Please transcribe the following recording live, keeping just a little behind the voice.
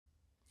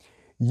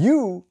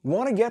You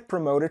want to get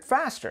promoted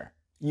faster.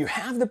 You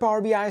have the Power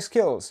BI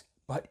skills,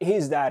 but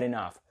is that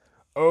enough?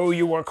 Oh,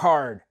 you work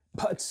hard,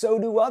 but so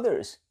do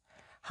others.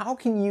 How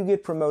can you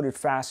get promoted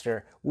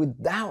faster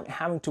without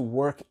having to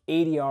work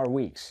 80-hour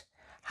weeks?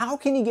 How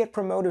can you get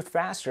promoted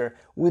faster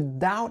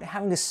without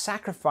having to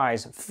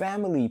sacrifice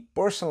family,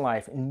 personal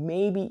life, and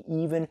maybe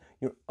even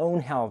your own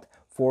health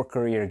for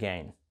career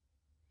gain?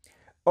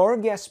 Our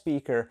guest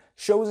speaker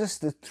shows us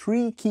the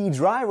 3 key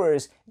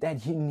drivers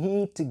that you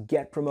need to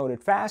get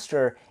promoted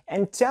faster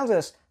and tells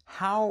us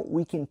how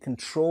we can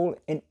control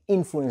and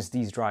influence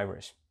these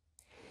drivers.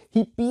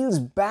 He peels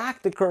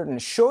back the curtain,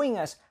 showing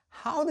us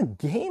how the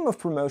game of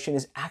promotion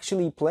is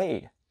actually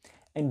played.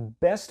 And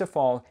best of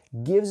all,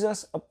 gives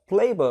us a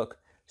playbook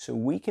so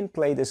we can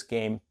play this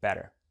game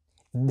better.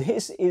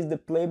 This is the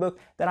playbook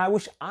that I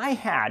wish I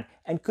had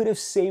and could have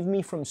saved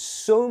me from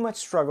so much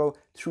struggle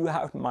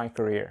throughout my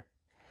career.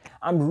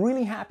 I'm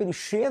really happy to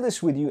share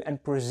this with you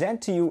and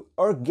present to you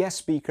our guest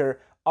speaker,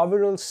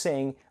 Aviral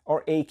Singh,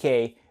 or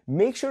AK.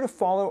 Make sure to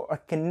follow or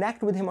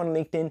connect with him on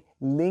LinkedIn.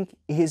 Link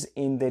is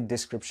in the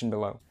description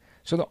below.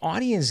 So the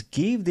audience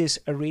gave this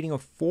a rating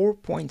of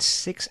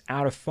 4.6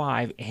 out of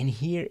 5, and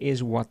here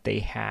is what they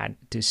had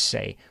to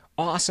say.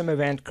 Awesome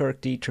event,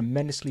 Kirk D.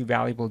 Tremendously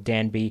valuable,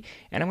 Dan B.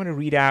 And I'm going to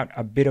read out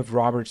a bit of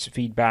Robert's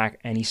feedback.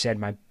 And he said,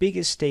 my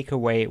biggest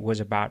takeaway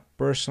was about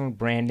personal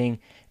branding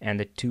and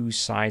the 2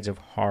 sides of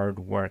hard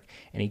work.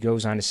 And he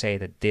goes on to say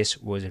that this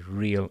was a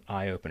real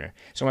eye-opener.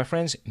 So my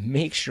friends,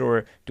 make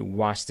sure to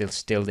watch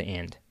this till the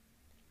end.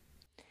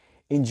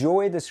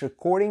 Enjoy this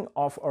recording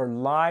of our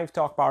live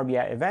Talk Power BI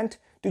event.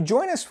 To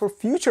join us for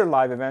future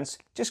live events,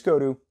 just go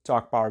to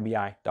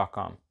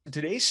talkpowerbi.com.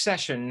 Today's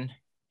session,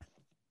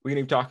 we're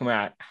going to be talking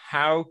about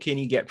how can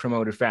you get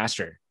promoted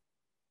faster.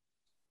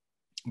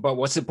 But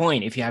what's the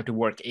point if you have to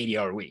work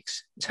 80-hour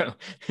weeks? So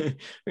we're going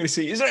to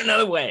see, is there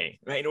another way,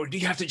 right? Or do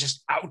you have to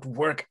just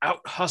outwork,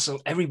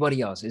 out-hustle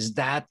everybody else? Is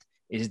that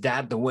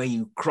the way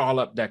you crawl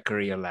up that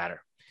career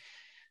ladder?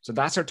 So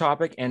that's our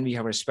topic. And we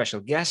have our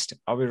special guest,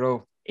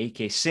 Aviral,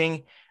 Avi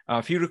Singh.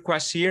 A few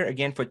requests here,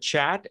 again, for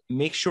chat.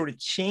 Make sure to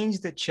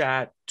change the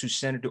chat to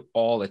send it to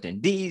all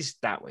attendees.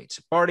 That way it's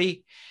a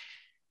party.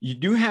 You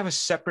do have a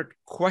separate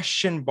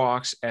question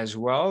box as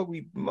well.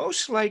 We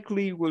most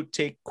likely will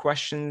take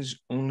questions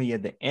only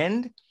at the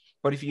end,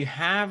 but if you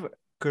have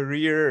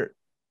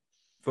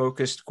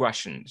career-focused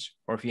questions,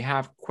 or if you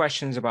have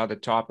questions about the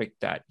topic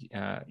that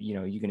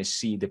you're going to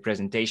see the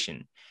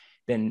presentation,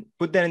 then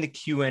put that in the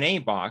Q&A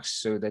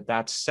box so that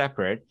that's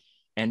separate,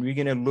 and we're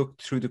going to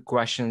look through the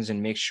questions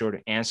and make sure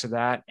to answer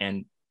that.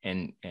 And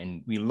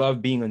we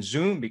love being on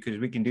Zoom because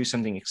we can do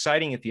something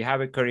exciting. If you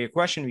have a career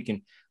question, we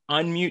can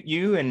unmute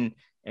you and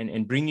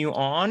bring you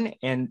on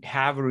and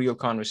have a real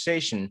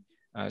conversation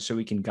so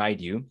we can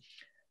guide you.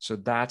 So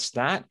that's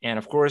that. And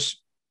of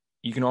course,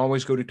 you can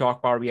always go to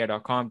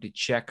talkpowerbi.com to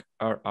check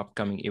our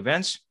upcoming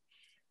events.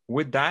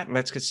 With that,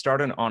 let's get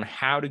started on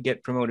how to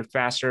get promoted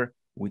faster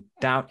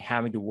without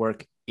having to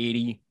work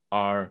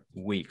 80-hour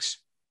weeks.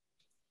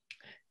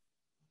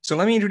 So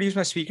let me introduce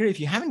my speaker. If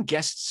you haven't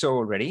guessed so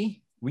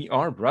already, we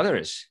are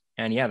brothers.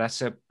 And yeah,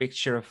 that's a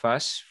picture of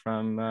us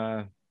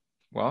from,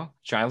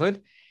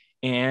 childhood.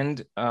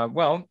 And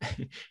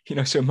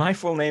so my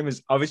full name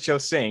is Avi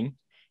Singh,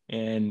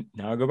 and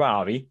now I go by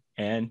Avi,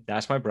 and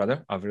that's my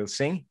brother, Aviral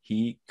Singh.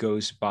 He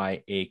goes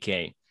by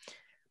AK.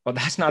 But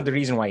that's not the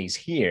reason why he's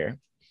here.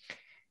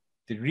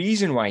 The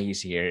reason why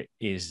he's here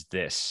is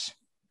this.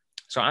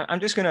 So I'm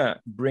just going to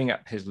bring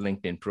up his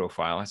LinkedIn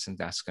profile. I think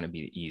that's going to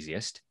be the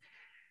easiest.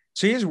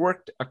 So he has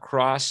worked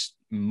across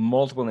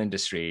multiple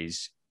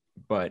industries,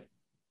 but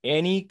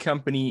any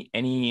company,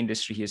 any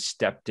industry he has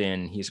stepped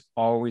in, he's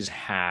always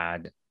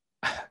had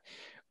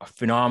a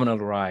phenomenal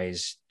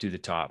rise to the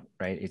top,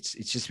 right? It's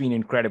just been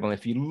incredible.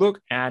 If you look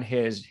at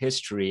his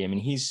history, I mean,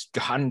 he's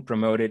gotten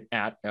promoted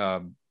at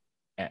a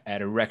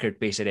record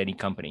pace at any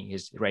company.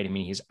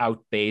 He's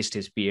outpaced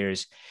his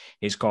peers,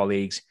 his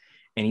colleagues,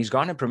 and he's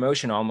gotten a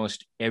promotion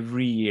almost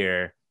every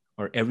year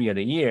or every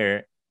other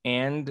year.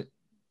 And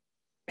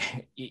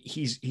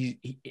he's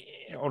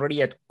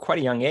already at quite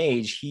a young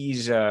age.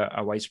 He's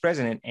a vice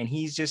president, and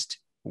he's just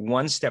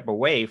one step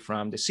away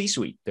from the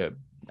C-suite. The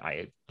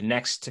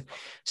next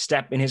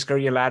step in his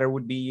career ladder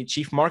would be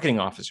chief marketing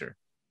officer.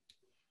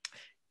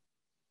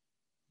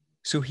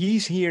 So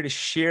he's here to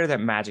share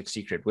that magic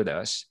secret with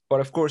us.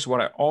 But of course,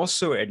 what I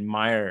also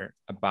admire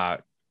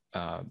about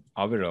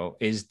Aviral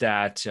is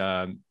that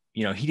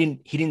he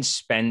didn't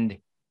spend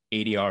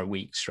 80-hour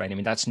weeks, right? I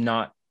mean, that's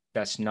not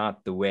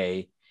the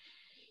way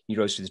he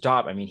rose to the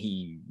top. I mean,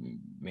 he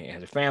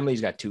has a family.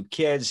 He's got 2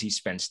 kids. He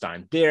spends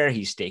time there.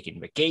 He's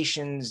taking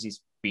vacations. He's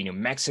been in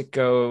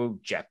Mexico,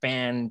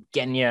 Japan,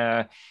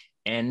 Kenya.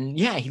 And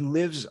yeah, he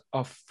lives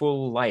a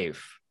full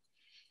life.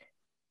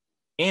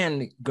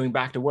 And going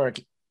back to work,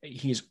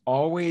 he's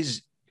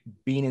always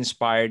been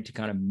inspired to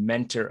kind of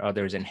mentor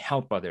others and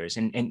help others.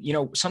 And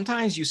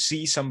sometimes you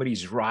see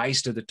somebody's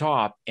rise to the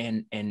top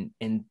and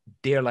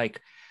they're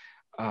like,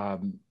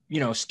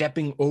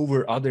 stepping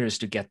over others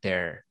to get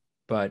there.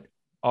 But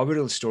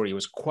Aviril's story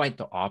was quite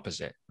the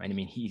opposite, right? I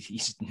mean,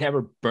 he's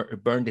never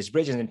burned his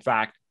bridges. In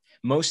fact,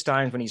 most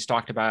times when he's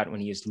talked about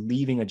when he is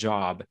leaving a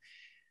job,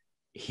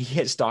 he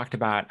has talked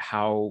about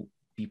how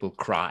people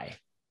cry,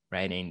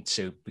 right? And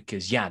so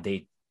because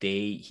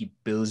he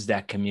builds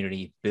that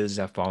community, builds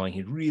that following,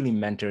 he really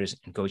mentors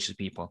and coaches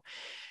people.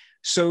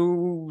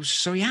 So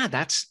yeah,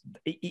 that's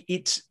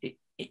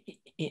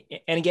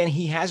and again,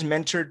 he has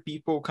mentored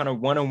people kind of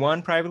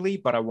one-on-one privately,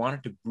 but I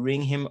wanted to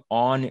bring him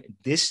on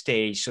this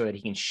stage so that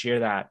he can share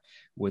that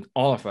with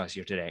all of us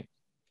here today.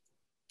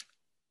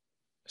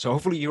 So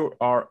hopefully you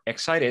are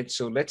excited.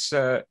 So let's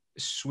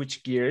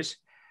switch gears.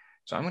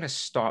 So I'm going to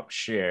stop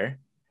share.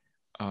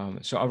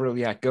 So Aviral,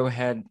 yeah, go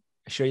ahead,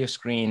 share your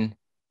screen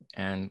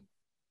and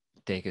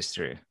take us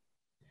through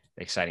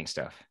the exciting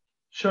stuff.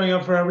 Showing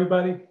up for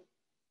everybody?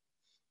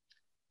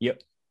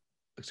 Yep,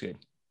 looks good.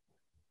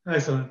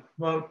 Excellent.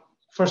 Well,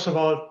 first of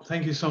all,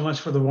 thank you so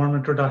much for the warm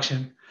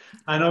introduction.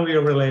 I know we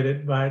are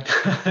related, but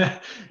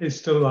it's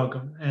still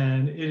welcome.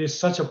 And it is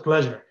such a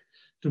pleasure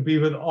to be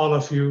with all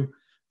of you.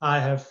 I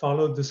have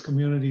followed this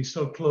community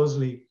so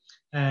closely,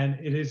 and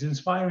it is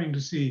inspiring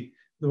to see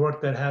the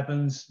work that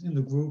happens in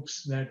the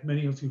groups that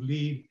many of you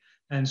lead,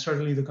 and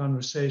certainly the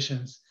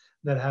conversations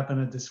that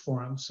happen at this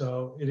forum.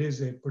 So it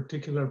is a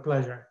particular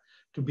pleasure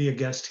to be a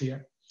guest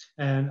here.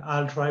 And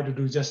I'll try to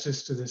do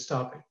justice to this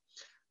topic.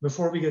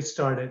 Before we get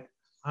started,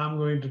 I'm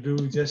going to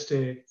do just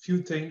a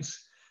few things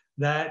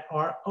that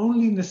are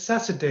only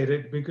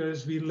necessitated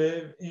because we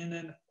live in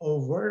an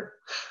overt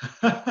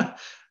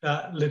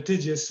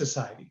litigious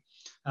society.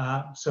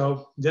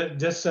 So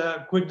just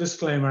a quick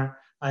disclaimer.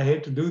 I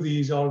hate to do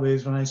these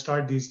always when I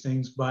start these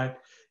things, but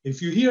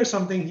if you hear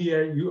something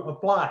here, you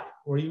apply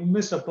or you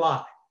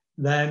misapply,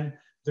 then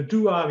the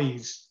two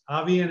Avis,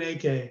 Avi and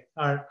AK,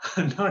 are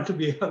not to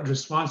be held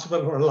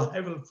responsible or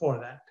liable for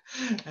that.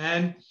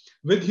 And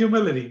with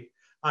humility,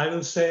 I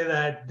will say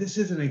that this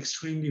is an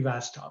extremely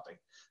vast topic.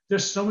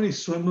 There's so many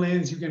swim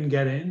lanes you can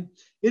get in.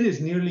 It is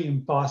nearly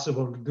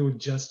impossible to do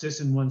justice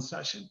in one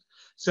session.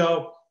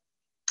 So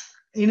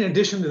in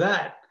addition to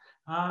that,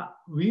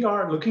 we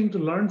are looking to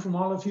learn from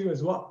all of you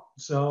as well.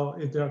 So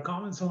if there are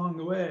comments along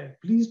the way,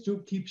 please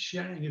do keep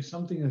sharing if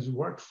something has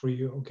worked for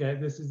you. Okay,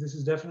 this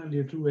is definitely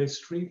a two-way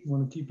street. We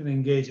want to keep it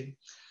engaging.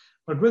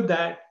 But with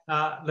that,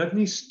 let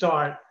me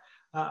start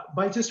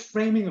by just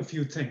framing a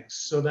few things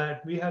so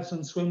that we have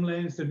some swim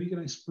lanes that we can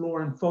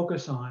explore and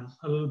focus on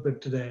a little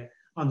bit today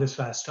on this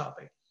vast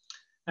topic.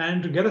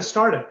 And to get us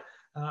started,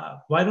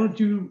 why don't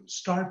you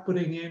start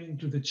putting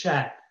into the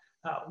chat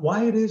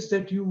why it is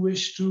that you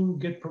wish to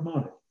get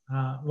promoted?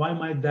 Why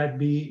might that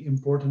be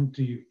important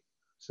to you?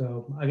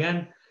 So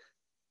again,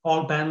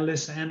 all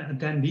panelists and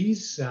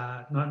attendees,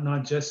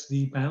 not just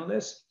the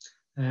panelists,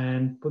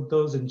 and put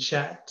those in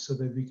chat so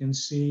that we can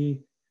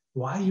see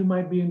why you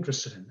might be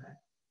interested in that.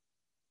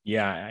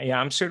 Yeah,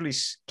 I'm certainly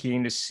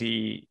keen to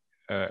see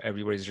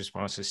everybody's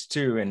responses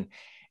too, and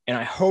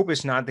I hope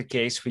it's not the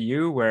case for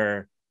you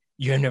where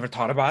you have never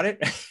thought about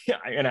it.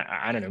 And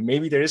I don't know,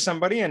 maybe there is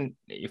somebody, and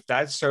if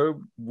that's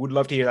so, would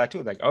love to hear that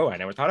too. Like, oh, I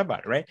never thought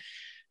about it, right?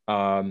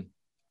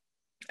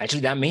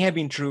 Actually, that may have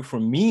been true for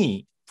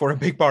me for a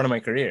big part of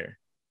my career.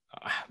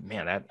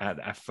 Man,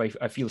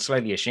 I feel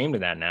slightly ashamed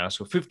of that now.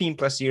 So 15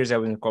 plus years I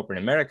was in corporate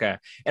America,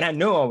 and I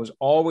know I was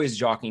always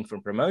jockeying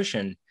for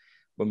promotion,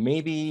 but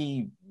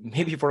maybe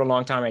for a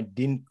long time I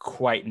didn't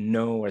quite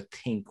know or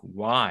think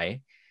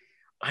why.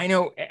 I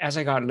know as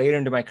I got later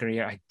into my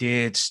career, I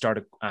did start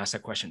to ask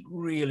that question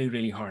really,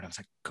 really hard. I was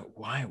like,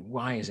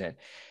 why is it?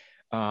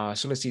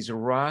 So let's see. So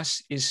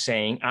Ross is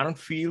saying, I don't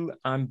feel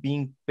I'm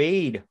being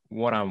paid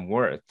what I'm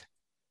worth.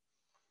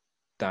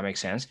 That makes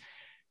sense.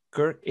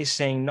 Kirk is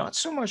saying, not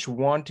so much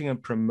wanting a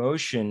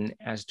promotion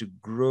as to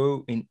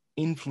grow in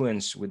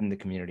influence within the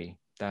community.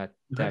 That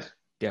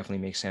definitely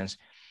makes sense.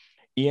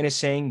 Ian is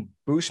saying,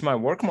 boost my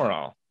work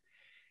morale.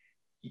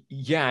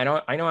 Yeah,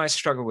 I know I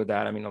struggle with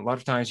that. I mean, a lot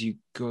of times you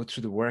go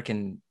through the work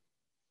and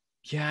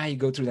you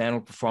go through the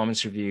annual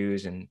performance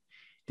reviews and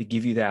they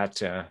give you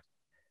that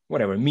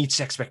whatever meets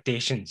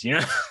expectations, you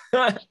know.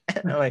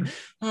 And I'm like,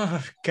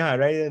 oh God,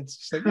 right?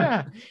 It's just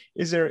like,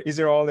 is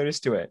there all there is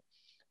to it?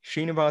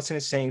 Srinivasan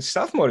is saying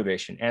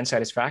self-motivation and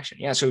satisfaction.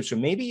 Yeah, so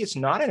maybe it's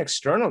not an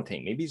external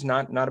thing. Maybe it's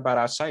not about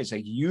outside. It's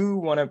like you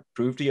want to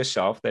prove to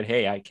yourself that,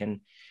 hey, I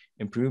can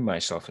improve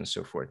myself and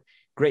so forth.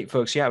 Great,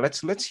 folks. Yeah,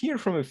 let's hear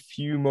from a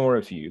few more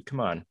of you. Come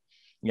on.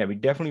 Yeah, we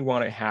definitely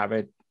want to have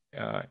it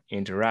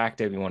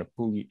interactive. We want to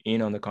pull you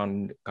in on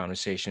the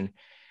conversation.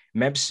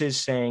 Mebs is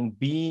saying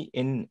be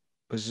in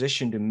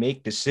position to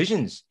make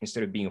decisions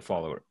instead of being a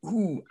follower.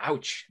 Ooh,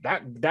 ouch.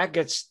 That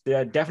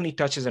definitely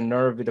touches a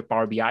nerve with the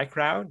Power BI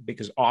crowd,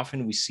 because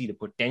often we see the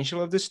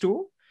potential of this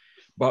tool,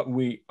 but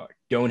we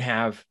don't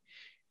have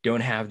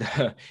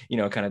the, you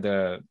know, kind of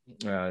the,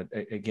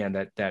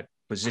 again, that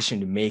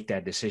position to make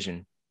that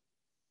decision.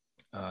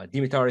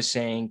 Dimitar is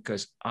saying,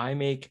 because I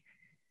make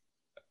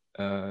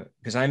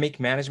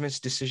management's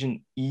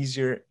decision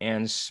easier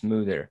and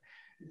smoother.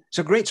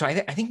 So great. So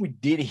I think we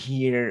did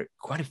hear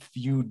quite a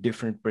few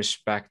different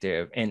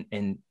perspective,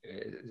 and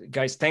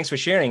guys, thanks for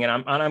sharing.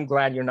 And I'm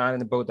glad you're not in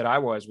the boat that I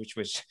was, which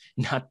was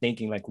not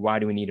thinking like, why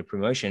do we need a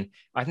promotion?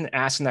 I think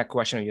asking that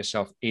question of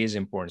yourself is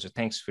important. So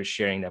thanks for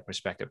sharing that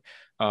perspective.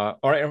 All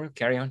right, Aviral,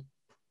 carry on.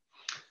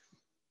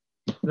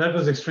 That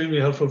was extremely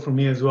helpful for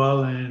me as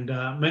well, and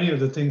many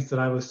of the things that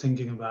I was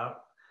thinking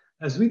about.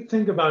 As we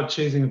think about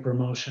chasing a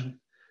promotion,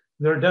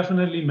 there are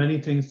definitely many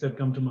things that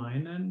come to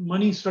mind, and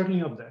money is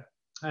certainly up there.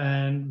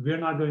 And we're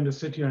not going to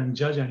sit here and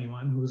judge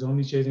anyone who's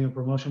only chasing a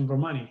promotion for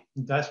money.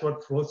 That's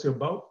what floats your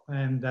boat,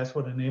 and that's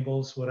what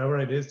enables whatever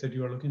it is that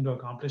you are looking to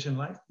accomplish in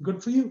life.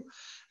 Good for you.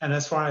 And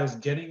as far as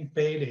getting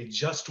paid a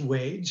just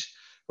wage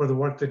for the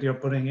work that you're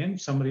putting in,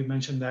 somebody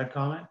mentioned that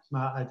comment.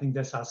 I think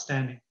that's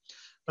outstanding.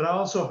 But I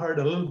also heard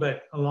a little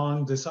bit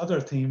along this other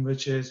theme,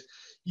 which is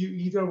you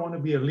either want to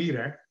be a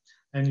leader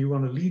and you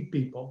want to lead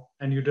people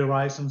and you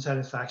derive some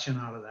satisfaction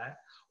out of that,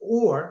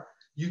 or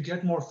you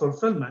get more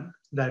fulfillment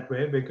that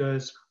way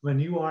because when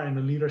you are in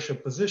a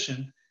leadership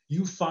position,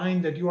 you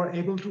find that you are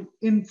able to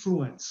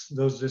influence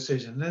those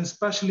decisions. And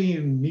especially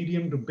in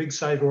medium to big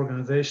size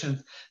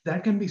organizations,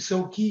 that can be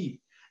so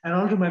key. And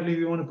ultimately,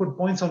 we want to put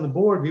points on the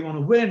board. We want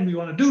to win. We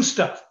want to do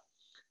stuff.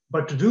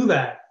 But to do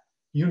that,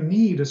 you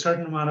need a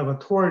certain amount of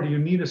authority. You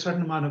need a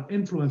certain amount of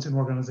influence in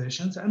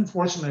organizations.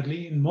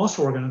 Unfortunately, in most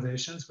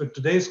organizations with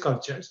today's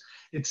cultures,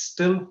 it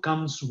still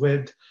comes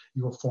with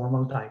your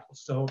formal title.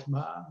 So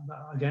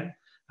again,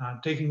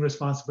 taking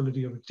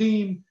responsibility of a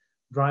team,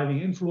 driving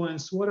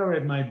influence, whatever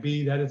it might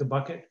be, that is a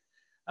bucket.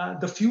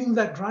 The fuel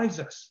that drives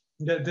us.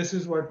 This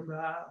is what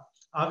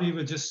Avi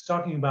was just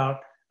talking about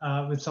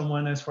with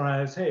someone as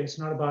far as, hey, it's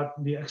not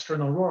about the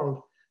external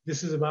world.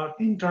 This is about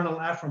internal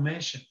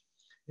affirmation.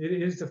 It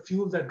is the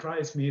fuel that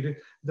drives me,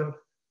 the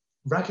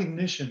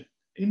recognition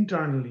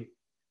internally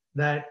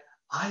that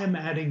I am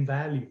adding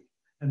value,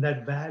 and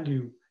that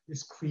value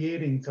is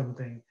creating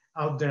something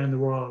out there in the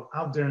world,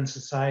 out there in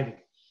society.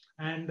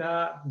 And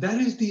that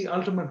is the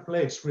ultimate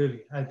place,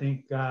 really. I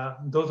think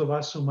those of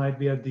us who might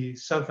be at the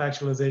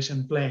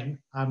self-actualization plane,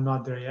 I'm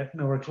not there yet,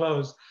 nowhere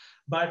close,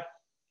 but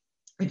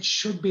it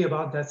should be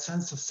about that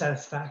sense of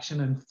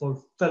satisfaction and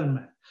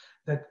fulfillment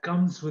that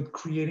comes with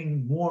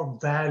creating more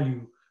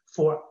value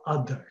for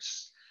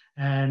others.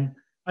 And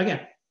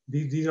again,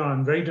 these are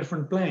on very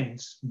different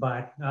planes,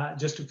 but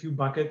just a few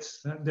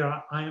buckets. There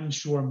are, I am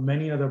sure,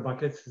 many other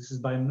buckets. This is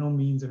by no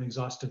means an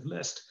exhaustive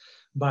list,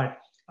 but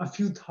a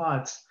few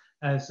thoughts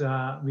as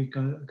we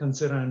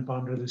consider and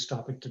ponder this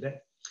topic today.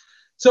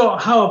 So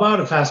how about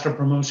a faster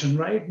promotion,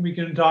 right? We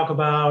can talk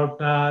about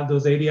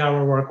those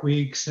 80-hour work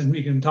weeks, and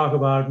we can talk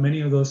about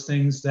many of those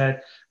things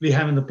that we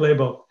have in the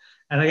playbook.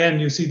 And again,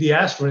 you see the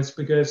asterisk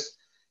because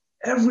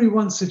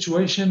everyone's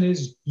situation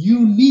is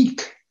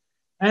unique,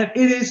 and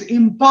it is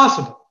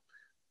impossible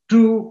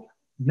to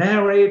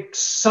narrate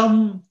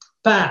some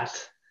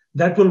path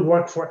that will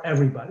work for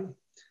everybody.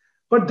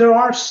 But there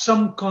are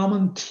some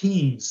common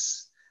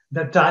themes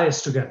that tie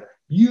us together.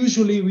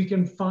 Usually we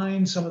can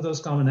find some of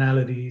those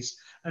commonalities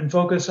and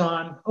focus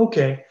on,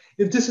 okay,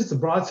 if this is the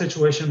broad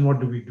situation,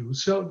 what do we do?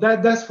 So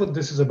that's what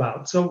this is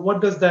about. So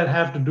what does that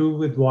have to do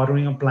with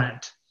watering a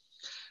plant?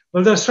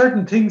 Well, there are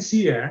certain things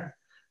here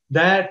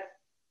that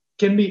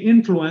can be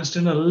influenced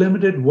in a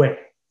limited way.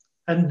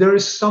 And there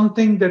is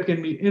something that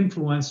can be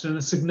influenced in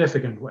a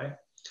significant way.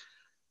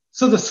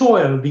 So the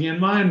soil, the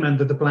environment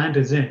that the plant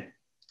is in,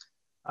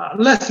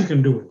 less you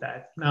can do with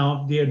that.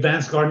 Now, the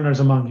advanced gardeners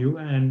among you,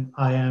 and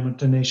I am a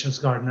tenacious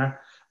gardener,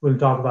 will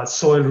talk about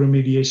soil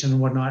remediation and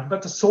whatnot,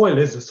 but the soil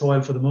is the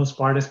soil for the most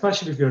part,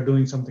 especially if you're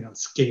doing something on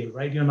scale,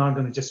 right? You're not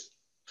going to just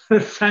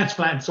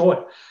transplant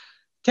soil.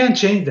 Can't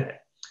change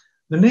that.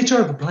 The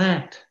nature of the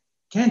plant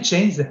can't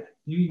change that.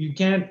 You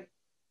can't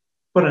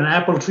put an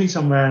apple tree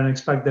somewhere and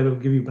expect that it'll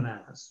give you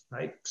bananas,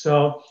 right?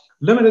 So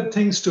limited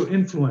things to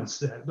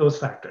influence those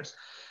factors.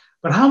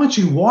 But how much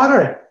you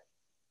water it,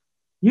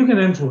 you can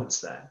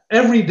influence that.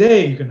 Every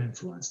day you can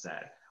influence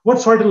that.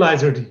 What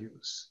fertilizer to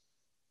use,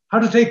 how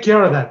to take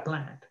care of that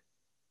plant.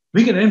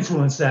 We can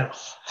influence that a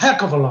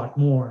heck of a lot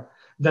more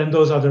than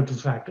those other two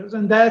factors.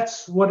 And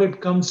that's what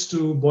it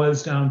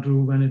boils down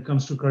to when it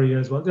comes to career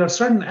as well. There are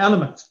certain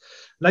elements,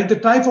 like the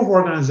type of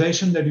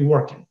organization that you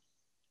work in.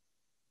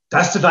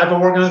 That's the type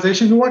of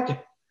organization you work in.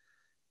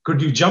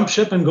 Could you jump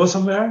ship and go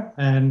somewhere?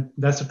 And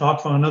that's a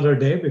talk for another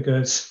day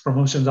because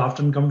promotions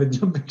often come with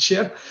jumping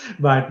ship,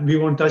 but we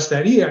won't touch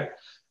that here.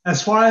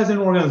 As far as an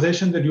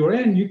organization that you're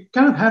in, you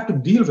kind of have to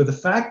deal with the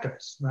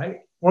factors,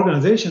 right?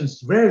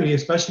 Organizations rarely,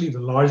 especially the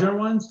larger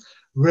ones,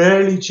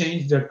 rarely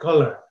change their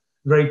color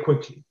very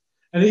quickly.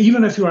 And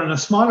even if you are in a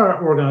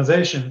smaller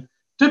organization,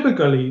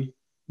 typically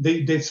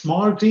the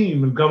small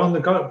team will govern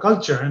the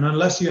culture. And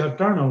unless you have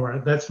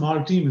turnover, that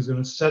small team is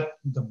going to set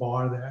the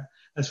bar there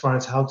as far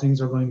as how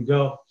things are going to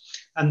go.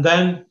 And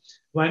then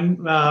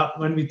when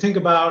we think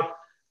about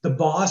the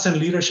boss and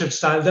leadership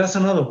style, that's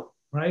another one,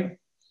 right?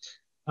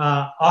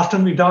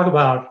 Often we talk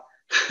about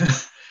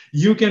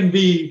you can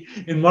be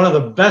in one of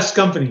the best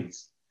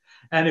companies.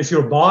 And if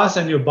your boss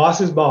and your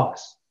boss's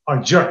boss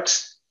are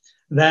jerks,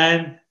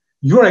 then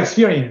your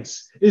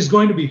experience is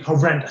going to be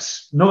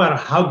horrendous, no matter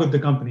how good the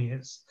company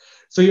is.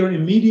 So your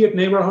immediate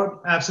neighborhood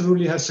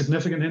absolutely has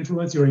significant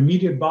influence. Your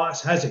immediate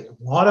boss has a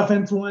lot of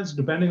influence,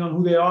 depending on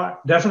who they are.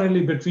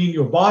 Definitely between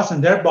your boss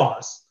and their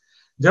boss,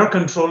 they're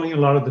controlling a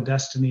lot of the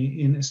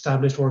destiny in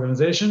established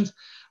organizations.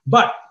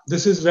 But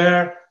this is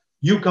where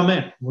you come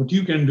in, what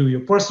you can do,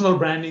 your personal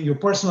branding, your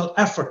personal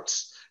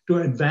efforts to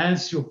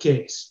advance your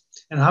case,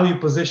 and how you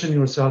position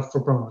yourself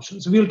for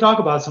promotion. So we'll talk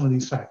about some of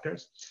these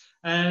factors.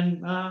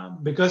 And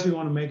because we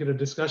want to make it a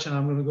discussion,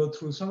 I'm going to go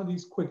through some of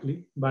these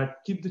quickly, but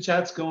keep the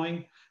chats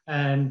going.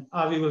 And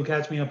Avi will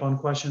catch me up on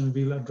questions.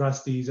 We'll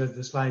address these as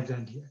the slides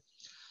end here.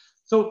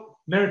 So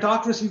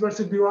meritocracy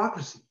versus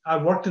bureaucracy.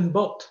 I've worked in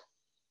both.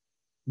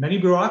 Many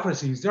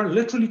bureaucracies, they're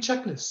literally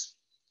checklists.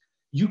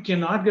 You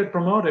cannot get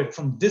promoted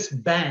from this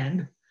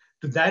band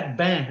to that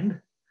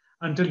band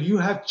until you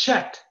have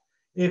checked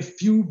a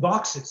few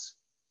boxes,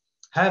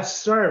 have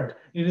served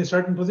in a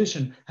certain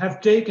position,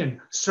 have taken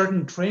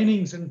certain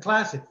trainings and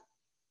classes.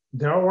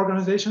 There are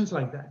organizations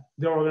like that.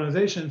 There are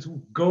organizations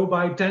who go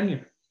by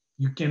tenure.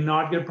 You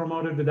cannot get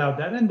promoted without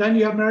that. And then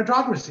you have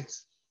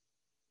meritocracies.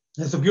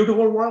 It's a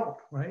beautiful world,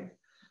 right?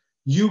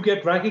 You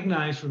get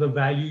recognized for the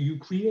value you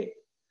create.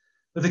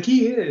 But the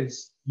key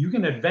is you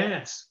can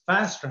advance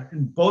faster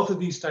in both of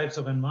these types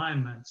of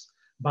environments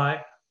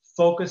by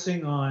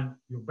focusing on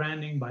your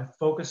branding, by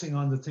focusing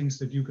on the things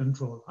that you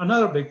control.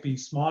 Another big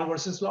piece, small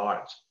versus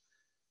large.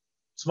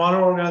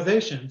 Smaller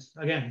organizations,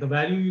 again, the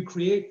value you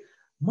create,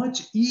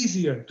 much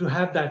easier to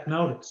have that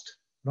noticed.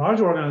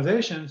 Large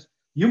organizations,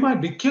 you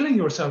might be killing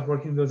yourself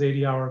working those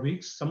 80-hour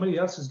weeks. Somebody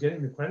else is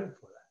getting the credit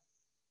for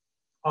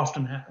that.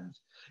 Often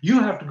happens. You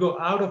have to go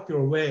out of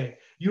your way.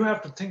 You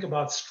have to think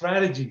about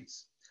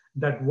strategies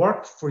that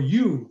work for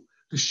you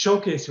to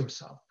showcase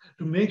yourself,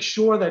 to make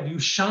sure that you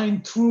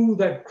shine through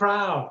that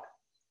crowd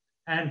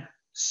and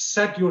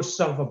set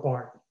yourself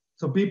apart.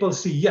 So people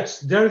see, yes,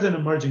 there's an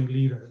emerging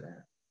leader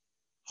there.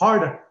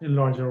 Harder in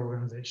larger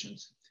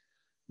organizations.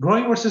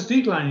 Growing versus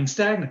declining,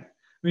 stagnant.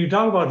 When you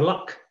talk about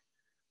luck,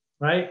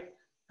 right?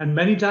 And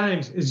many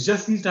times it's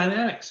just these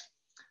dynamics.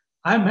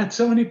 I've met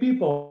so many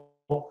people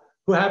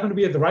who happen to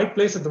be at the right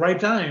place at the right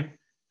time,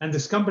 and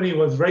this company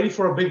was ready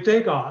for a big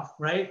takeoff,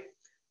 right?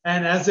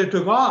 And as they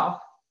took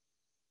off,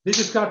 they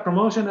just got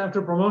promotion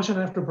after promotion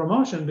after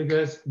promotion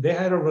because they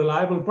had a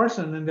reliable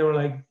person, and they were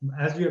like,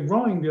 as we are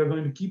growing, we are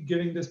going to keep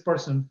giving this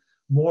person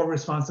more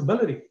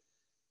responsibility.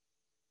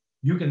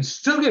 You can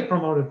still get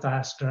promoted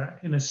faster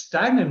in a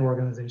stagnant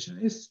organization.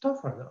 It's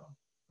tougher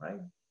though, right?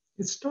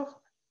 It's tougher.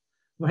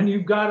 When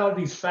you've got all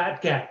these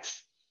fat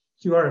cats,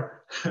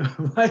 your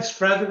vice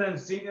president,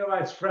 senior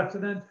vice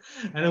president,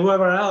 and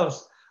whoever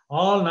else,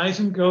 all nice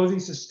and cozy.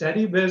 It's a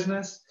steady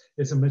business.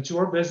 It's a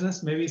mature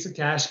business. Maybe it's a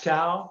cash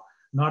cow.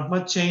 Not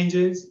much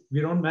changes.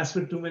 We don't mess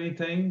with too many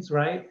things,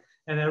 right?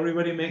 And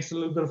everybody makes a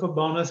little bit of a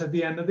bonus at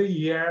the end of the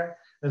year.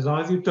 As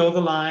long as you toe the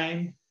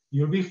line,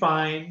 you'll be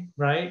fine,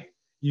 right?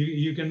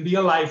 You can be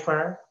a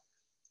lifer.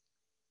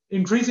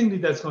 Increasingly,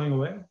 that's going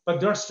away. But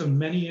there are still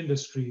many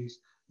industries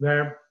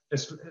where,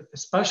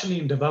 especially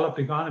in developed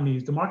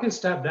economies, the market's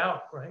tapped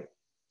out, right?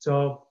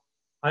 So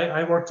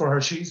I work for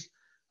Hershey's.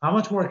 How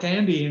much more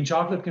candy and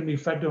chocolate can be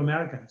fed to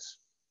Americans?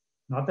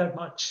 Not that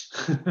much.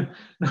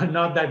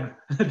 not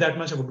that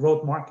much of a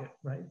growth market,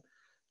 right?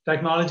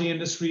 Technology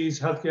industries,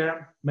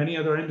 healthcare, many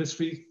other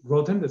industries,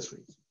 growth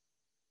industries.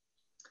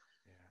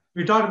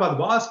 We talked about the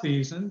boss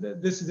piece, and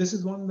this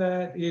is one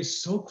that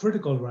is so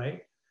critical,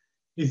 right?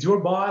 Is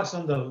your boss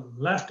on the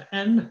left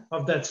end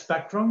of that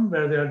spectrum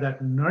where they're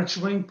that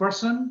nurturing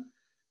person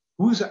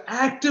who's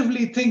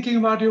actively thinking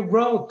about your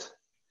growth,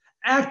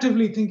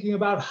 actively thinking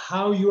about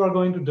how you are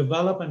going to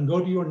develop and go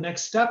to your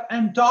next step,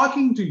 and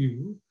talking to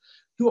you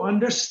to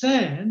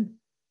understand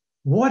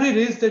what it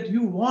is that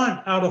you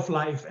want out of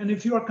life. And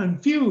if you are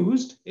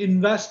confused,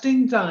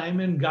 investing time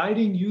in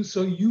guiding you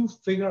so you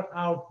figure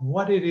out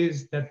what it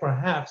is that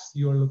perhaps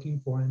you're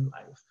looking for in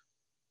life.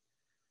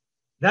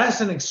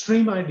 That's an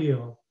extreme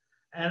ideal.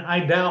 And I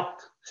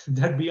doubt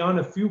that beyond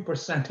a few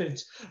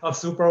percentage of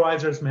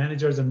supervisors,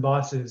 managers, and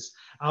bosses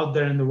out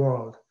there in the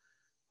world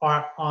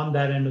are on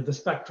that end of the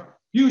spectrum.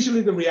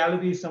 Usually the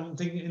reality is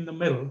something in the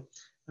middle.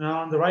 And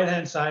on the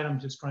right-hand side, I'm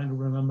just trying to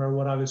remember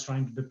what I was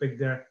trying to depict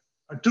there.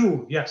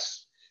 Two,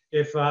 yes.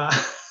 If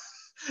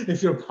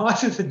your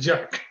boss is a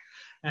jerk,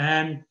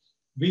 and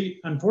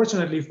we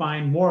unfortunately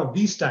find more of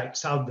these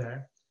types out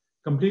there,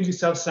 completely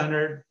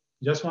self-centered,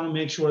 just want to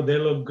make sure they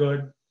look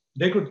good.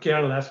 They could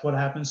care less what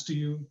happens to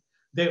you.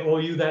 They owe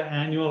you that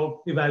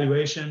annual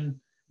evaluation,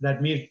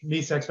 that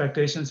meets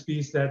expectations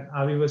piece that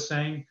Avi was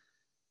saying.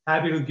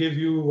 Happy to give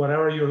you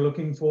whatever you're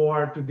looking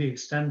for to the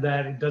extent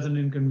that it doesn't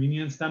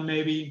inconvenience them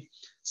maybe.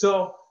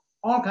 So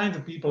all kinds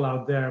of people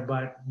out there,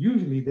 but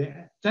usually they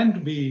tend to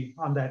be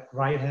on that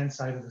right-hand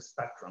side of the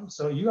spectrum.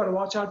 So you got to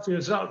watch out for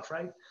yourself,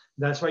 right?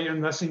 That's why you're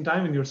investing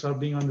time in yourself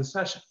being on this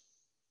session.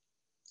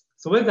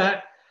 So with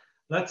that,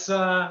 let's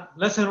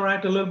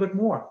interact a little bit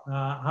more.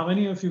 How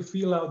many of you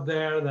feel out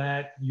there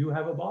that you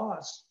have a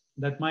boss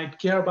that might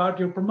care about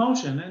your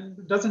promotion? And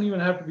it doesn't even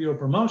have to be your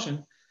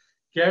promotion.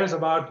 cares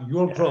about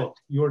your growth,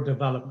 your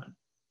development.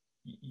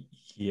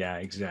 Yeah,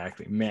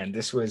 exactly. Man,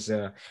 this was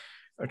a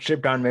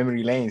trip down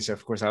memory lane. So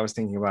of course, I was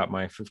thinking about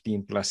my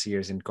 15 plus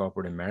years in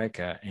corporate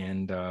America,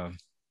 and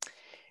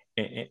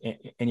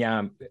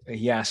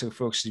yeah. So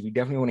folks, we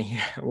definitely want to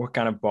hear what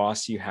kind of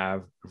boss you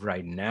have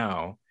right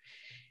now.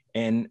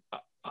 And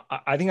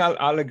I think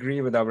I'll agree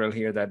with Aviral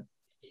here that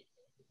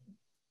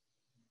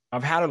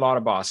I've had a lot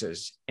of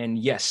bosses, and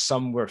yes,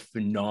 some were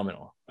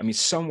phenomenal. I mean,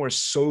 some were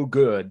so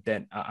good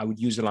that I would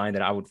use the line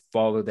that I would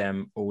follow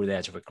them over the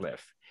edge of a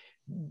cliff.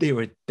 They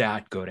were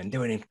that good, and they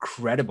were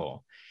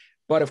incredible.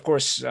 But of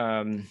course,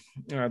 that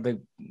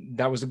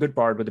was the good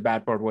part. But the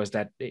bad part was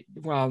that,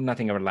 well,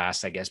 nothing ever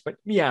lasts, I guess. But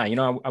yeah,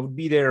 I would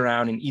be there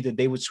around, and either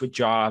they would switch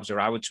jobs, or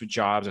I would switch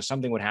jobs, or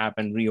something would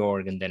happen,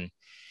 reorg, and then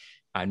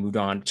I'd moved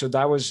on. So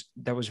that was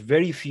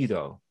very few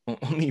though,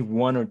 only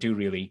one or two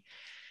really,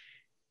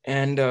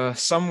 and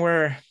some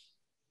were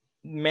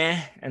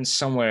meh, and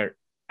some were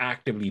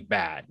actively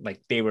bad.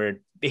 Like they were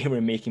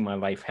making my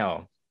life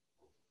hell.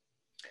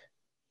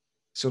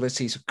 So let's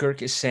see. So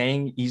Kirk is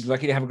saying he's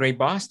lucky to have a great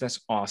boss. That's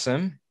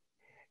awesome.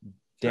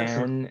 Dan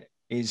Excellent.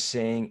 Is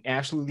saying,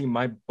 absolutely,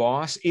 my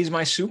boss is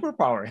my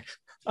superpower.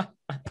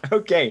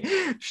 Okay.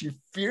 She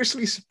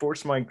fiercely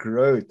supports my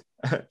growth.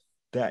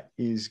 That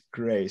is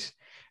great.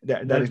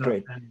 That is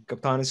great.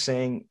 Kaptan is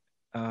saying,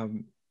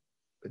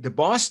 the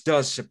boss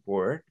does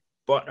support,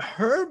 but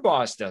her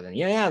boss doesn't.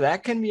 Yeah,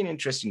 that can be an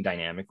interesting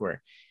dynamic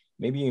where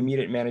maybe your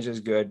immediate manager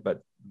is good,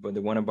 but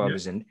the one above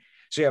isn't.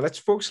 So yeah,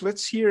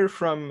 let's hear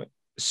from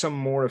some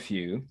more of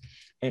you,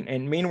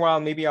 and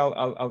meanwhile, maybe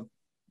I'll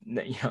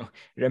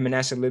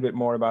reminisce a little bit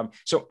more about.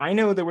 So I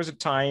know there was a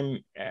time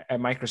at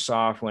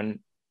Microsoft when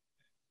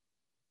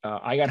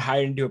I got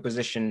hired into a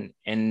position,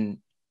 and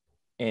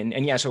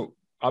yeah, so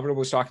Aviral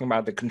was talking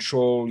about the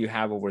control you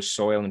have over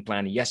soil and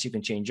planet. Yes, you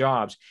can change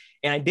jobs.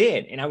 And I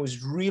did. And I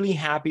was really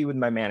happy with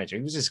my manager.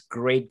 He was this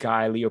great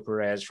guy, Leo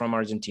Perez from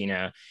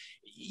Argentina.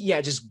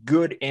 Yeah, just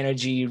good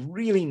energy,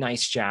 really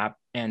nice chap.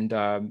 And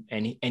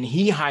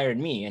he hired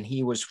me, and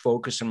he was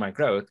focused on my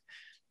growth.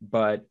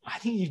 But I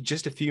think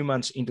just a few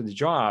months into the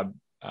job,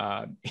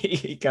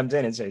 he comes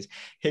in and says,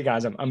 hey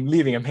guys, I'm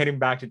leaving. I'm heading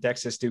back to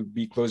Texas to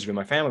be closer to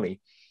my family.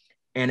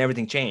 And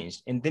everything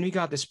changed. And then we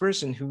got this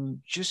person who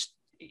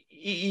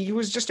he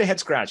was just a head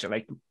scratcher.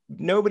 Like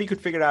nobody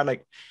could figure out,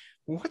 like,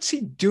 what's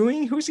he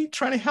doing? Who's he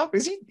trying to help?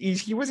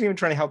 He wasn't even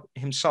trying to help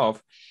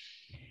himself.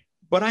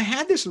 But I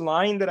had this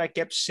line that I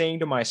kept saying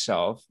to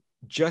myself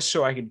just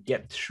so I could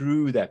get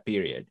through that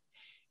period.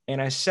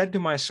 And I said to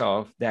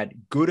myself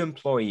that good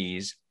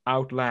employees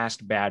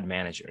outlast bad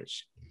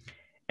managers.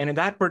 And in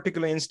that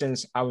particular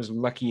instance, I was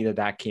lucky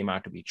that came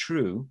out to be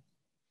true.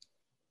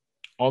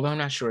 Although I'm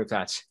not sure if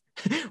that's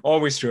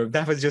always true.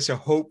 That was just a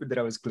hope that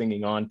I was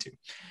clinging on to.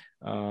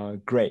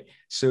 Great.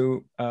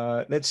 So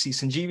let's see.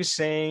 Sanjeev is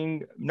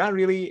saying, not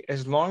really,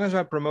 as long as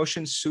my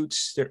promotion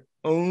suits their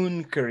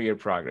own career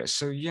progress.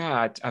 So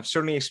yeah, I've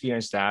certainly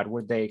experienced that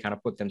where they kind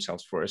of put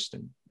themselves first.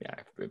 And yeah,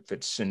 if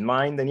it's in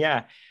line, then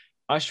yeah.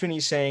 Ashwini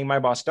is saying, my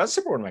boss does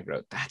support my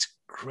growth. That's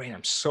great.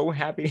 I'm so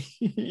happy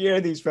to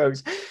hear these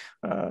folks.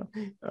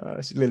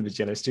 It's a little bit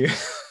jealous too.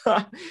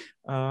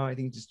 I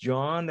think it's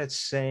John that's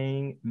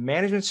saying,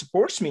 management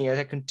supports me as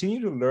I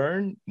continue to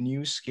learn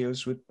new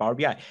skills with Power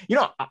BI.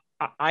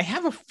 I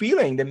have a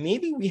feeling that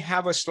maybe we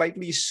have a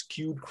slightly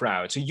skewed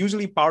crowd. So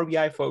usually Power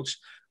BI folks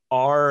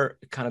are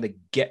kind of the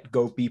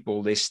get-go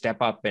people. They step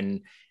up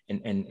and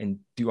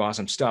do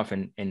awesome stuff.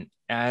 And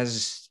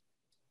as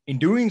in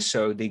doing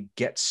so, they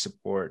get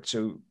support.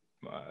 So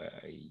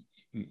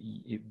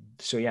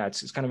yeah,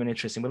 it's kind of an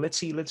interesting, but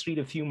let's read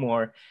a few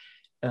more.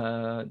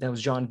 That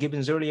was John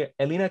Gibbons earlier.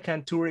 Elena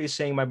Cantura is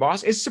saying, my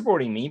boss is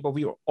supporting me, but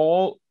we are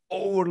all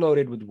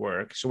overloaded with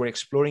work. So we're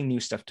exploring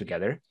new stuff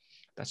together.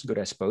 That's good,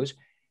 I suppose.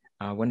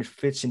 When it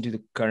fits into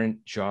the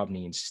current job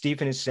needs.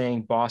 Stephen is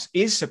saying boss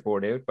is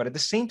supportive, but at the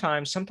same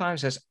time,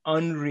 sometimes has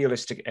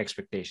unrealistic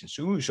expectations.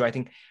 So I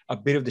think a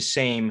bit of the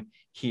same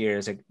here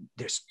is like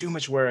there's too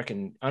much work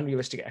and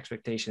unrealistic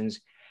expectations.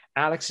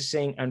 Alex is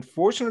saying,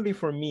 unfortunately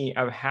for me,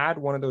 I've had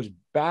one of those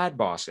bad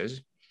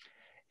bosses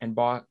and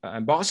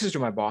bosses to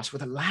my boss for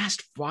the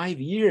last 5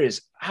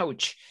 years.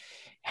 Ouch.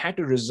 Had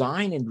to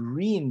resign and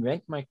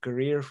reinvent my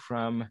career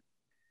from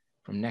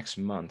next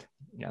month.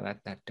 Yeah,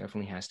 that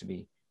definitely has to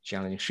be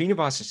challenging.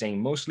 Srinivas is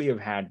saying, mostly I've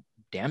had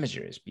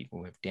damagers, people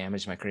who have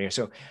damaged my career.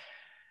 So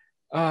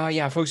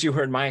yeah, folks, you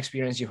heard my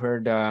experience. You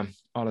heard all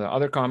of the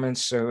other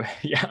comments. So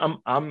yeah,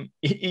 I'm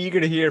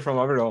eager to hear from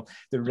Aviral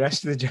the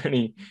rest of the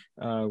journey.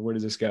 Where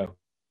does this go?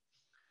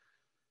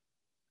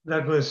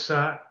 That was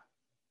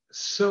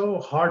so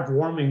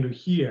heartwarming to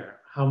hear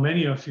how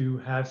many of you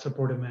have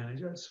supportive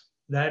managers.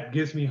 That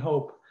gives me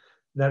hope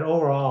that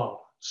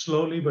overall,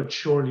 slowly but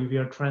surely, we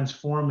are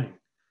transforming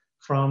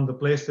from the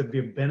place that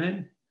we've been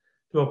in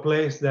to a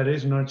place that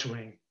is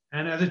nurturing,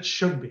 and as it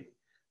should be,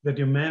 that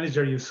your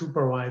manager, your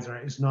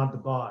supervisor is not the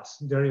boss.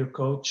 They're your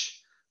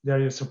coach, they're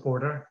your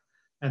supporter,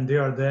 and they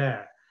are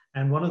there.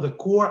 And one of the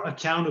core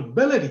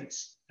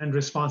accountabilities and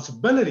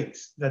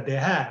responsibilities that they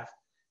have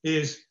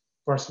is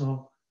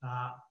personal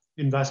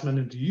investment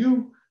into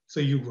you so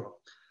you grow.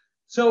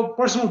 So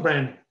personal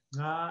branding,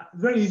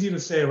 very easy to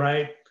say,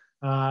 right?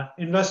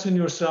 Invest in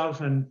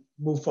yourself and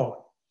move forward.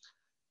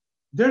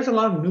 There's a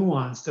lot of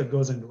nuance that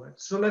goes into it.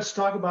 So let's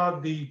talk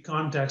about the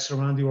context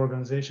around the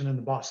organization and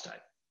the boss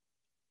type.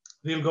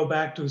 We'll go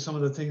back to some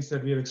of the things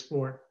that we had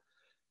explored.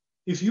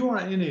 If you are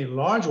in a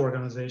large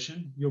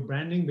organization, your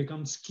branding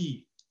becomes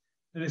key.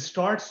 And it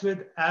starts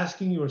with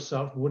asking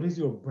yourself, what is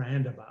your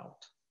brand about?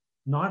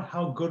 Not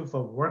how good of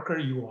a worker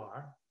you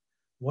are.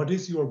 What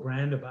is your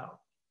brand about?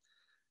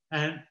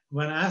 And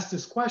when asked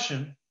this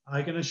question,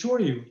 I can assure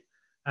you,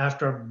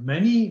 after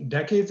many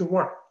decades of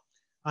work,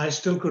 I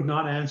still could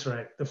not answer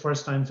it the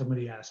first time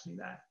somebody asked me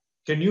that.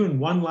 Can you in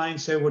one line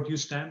say what you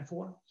stand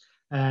for?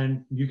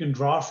 And you can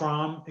draw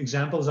from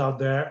examples out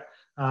there.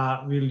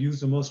 We'll use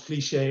the most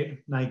cliched,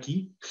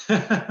 Nike,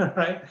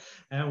 right?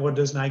 And what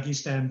does Nike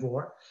stand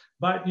for?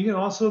 But you can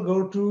also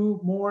go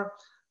to more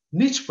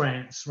niche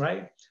brands,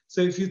 right?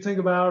 So if you think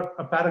about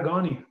a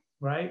Patagonia,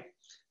 right?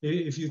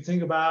 If you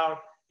think about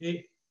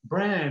a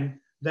brand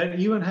that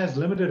even has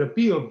limited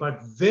appeal,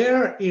 but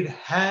where it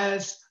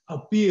has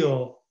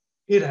appeal,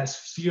 it has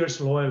fierce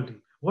loyalty.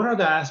 What are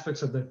the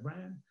aspects of that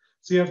brand?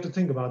 So you have to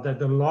think about that.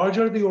 The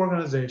larger the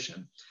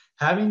organization,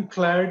 having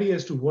clarity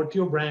as to what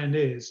your brand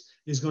is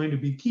going to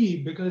be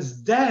key,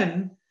 because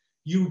then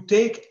you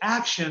take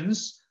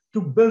actions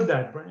to build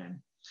that brand.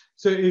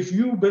 So if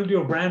you build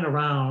your brand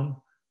around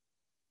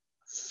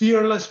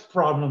fearless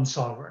problem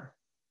solver,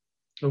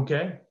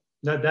 okay,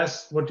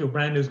 that's what your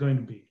brand is going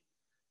to be.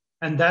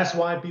 And that's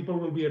why people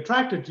will be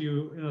attracted to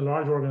you in a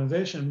large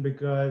organization,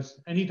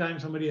 because anytime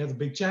somebody has a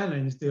big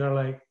challenge, they are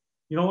like,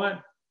 you know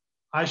what,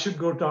 I should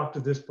go talk to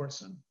this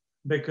person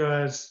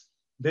because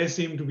they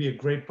seem to be a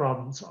great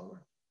problem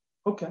solver.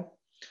 Okay.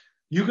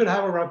 You could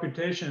have a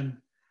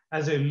reputation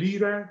as a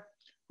leader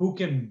who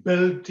can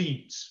build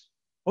teams.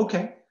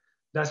 Okay.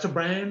 That's a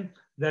brand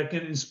that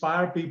can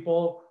inspire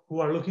people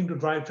who are looking to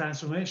drive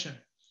transformation.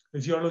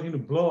 If you're looking to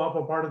blow up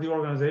a part of the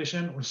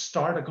organization or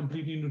start a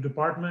completely new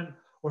department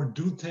or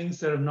do things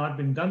that have not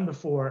been done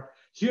before,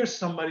 here's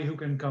somebody who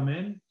can come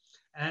in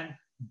and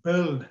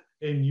build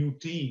a new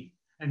team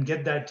and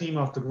get that team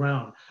off the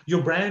ground.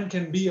 Your brand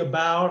can be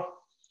about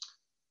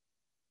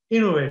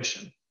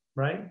innovation,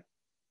 right?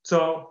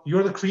 So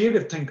you're the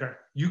creative thinker.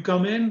 You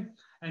come in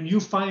and you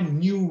find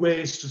new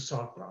ways to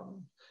solve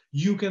problems.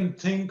 You can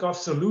think of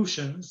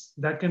solutions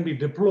that can be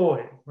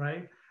deployed,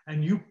 right?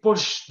 And you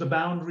push the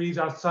boundaries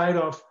outside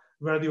of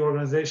where the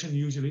organization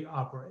usually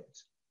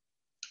operates.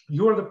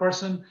 You're the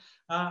person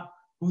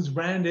whose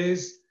brand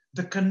is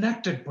the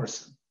connected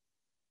person.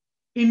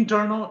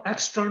 Internal,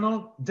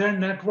 external, their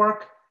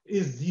network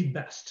is the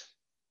best,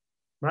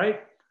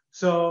 right?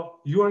 So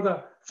you are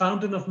the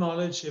fountain of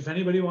knowledge. If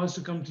anybody wants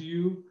to come to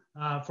you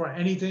for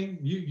anything,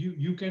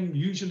 you can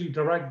usually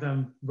direct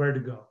them where to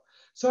go.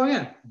 So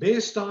again,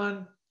 based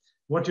on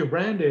what your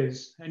brand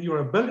is and your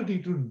ability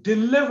to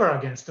deliver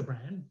against the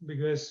brand,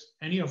 because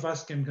any of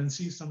us can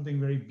conceive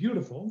something very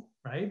beautiful,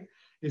 right?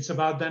 It's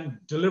about then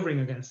delivering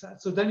against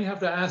that. So then you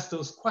have to ask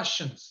those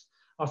questions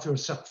of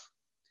yourself.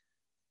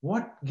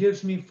 What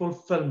gives me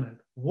fulfillment?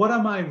 What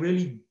am I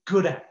really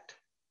good at?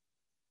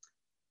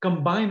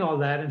 Combine all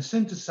that and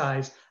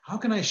synthesize, how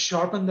can I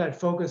sharpen that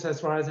focus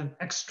as far as an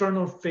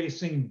external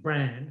facing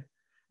brand,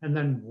 and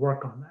then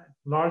work on that.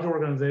 Large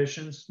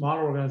organizations, small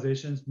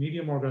organizations,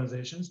 medium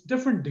organizations,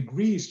 different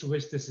degrees to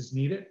which this is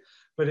needed,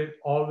 but it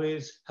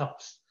always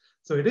helps.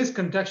 So it is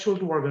contextual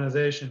to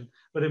organization,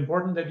 but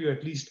important that you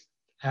at least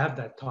have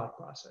that thought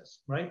process,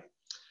 right?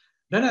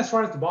 Then as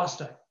far as the boss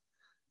type,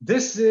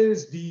 this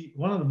is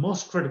one of the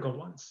most critical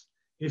ones.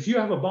 If you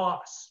have a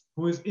boss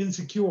who is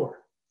insecure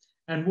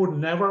and would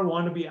never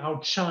want to be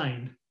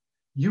outshined,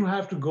 you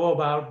have to go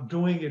about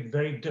doing it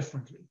very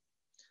differently.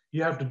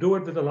 You have to do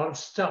it with a lot of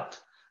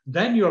stealth.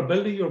 Then you're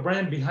building your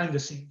brand behind the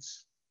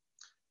scenes.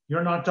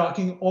 You're not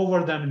talking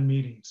over them in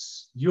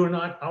meetings. You're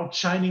not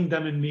outshining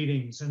them in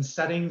meetings and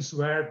settings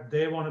where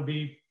they want to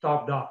be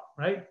top dog,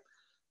 right?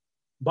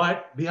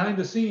 But behind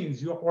the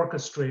scenes, you're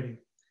orchestrating.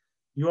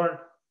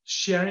 You're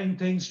sharing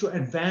things to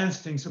advance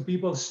things so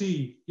people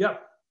see,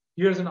 yep,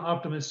 here's an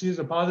optimist, here's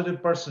a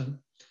positive person,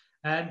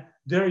 and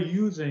they're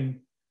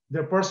using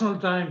their personal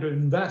time to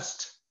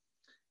invest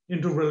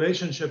into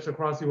relationships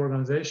across the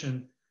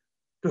organization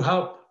to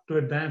help to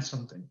advance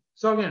something.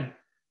 So again,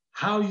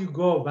 how you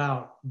go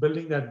about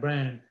building that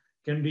brand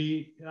can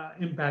be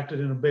impacted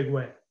in a big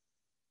way.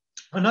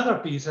 Another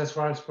piece as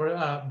far as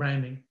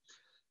branding,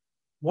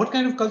 what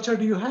kind of culture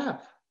do you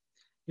have?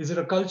 Is it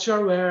a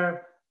culture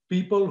where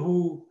people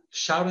who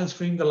shout and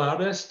scream the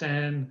loudest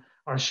and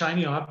are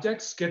shiny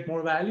objects get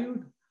more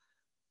valued?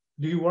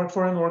 Do you work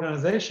for an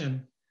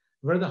organization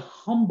where the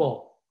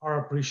humble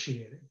are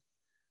appreciated?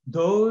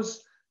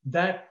 Those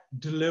that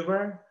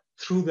deliver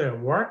through their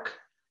work,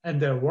 and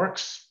their work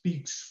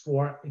speaks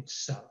for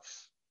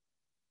itself.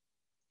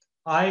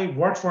 I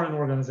worked for an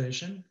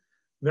organization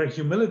where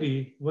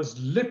humility was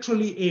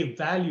literally a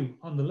value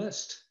on the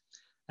list.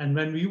 And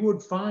when we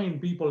would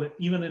find people,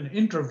 even in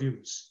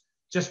interviews,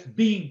 just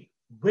being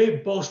way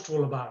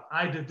boastful about,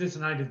 I did this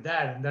and I did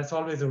that. And that's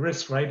always a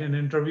risk, right? In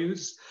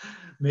interviews,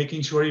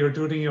 making sure you're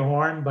tooting your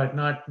horn, but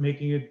not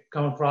making it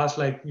come across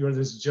like you're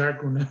this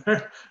jerk who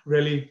never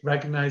really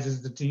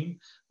recognizes the team.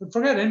 But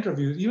forget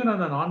interviews, even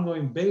on an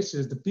ongoing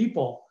basis, the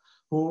people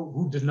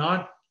who did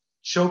not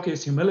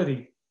showcase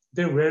humility,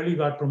 they rarely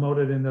got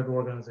promoted in that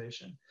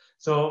organization.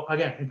 So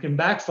again, it can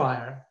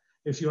backfire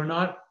if you're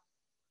not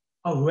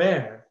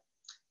aware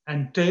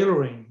and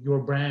tailoring your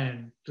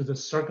brand to the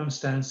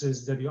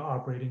circumstances that you're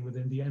operating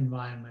within, the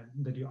environment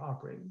that you're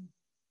operating.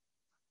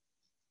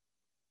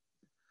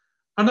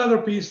 Another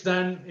piece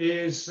then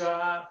is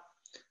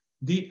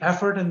the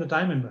effort and the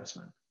time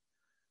investment.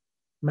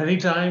 Many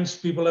times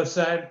people have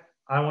said,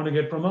 I want to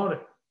get promoted.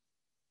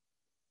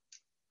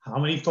 How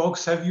many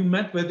folks have you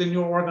met with in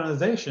your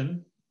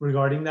organization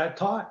regarding that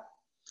thought?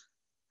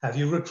 Have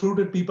you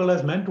recruited people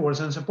as mentors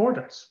and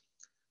supporters?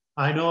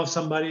 I know of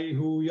somebody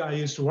who I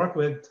used to work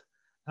with.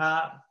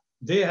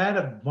 They had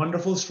a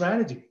wonderful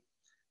strategy.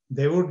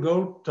 They would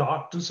go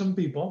talk to some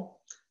people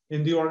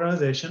in the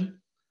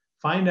organization,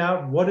 find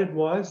out what it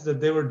was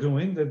that they were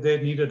doing that they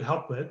needed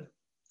help with.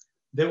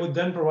 They would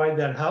then provide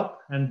that help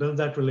and build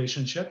that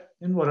relationship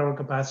in whatever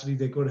capacity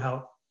they could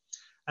help.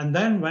 And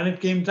then when it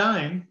came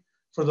time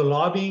for the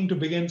lobbying to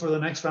begin for the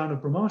next round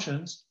of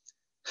promotions,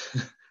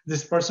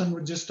 this person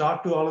would just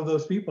talk to all of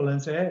those people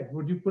and say, hey,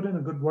 would you put in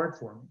a good word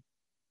for me?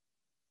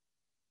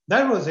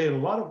 That was a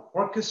lot of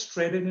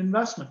orchestrated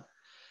investment.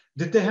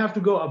 Did they have to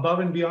go above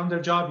and beyond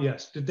their job?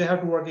 Yes. Did they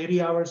have to work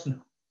 80 hours?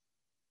 No.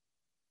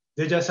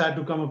 They just had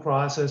to come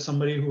across as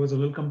somebody who was a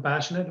little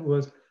compassionate, who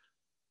was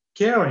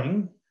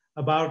caring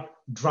about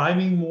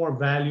driving more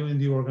value in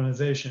the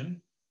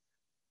organization.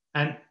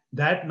 And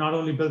that not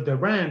only built their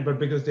brand, but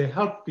because they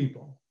helped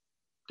people,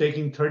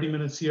 taking 30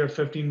 minutes here,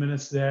 15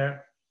 minutes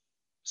there,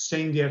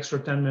 staying the extra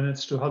 10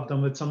 minutes to help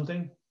them with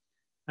something.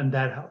 And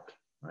that helped,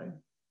 right?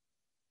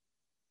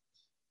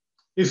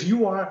 If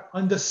you are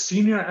on the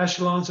senior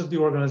echelons of the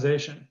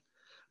organization,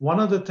 one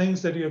of the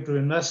things that you have to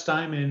invest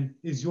time in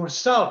is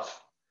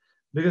yourself,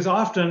 because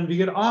often we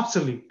get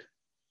obsolete.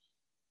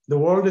 The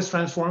world is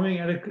transforming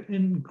at an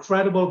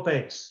incredible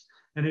pace.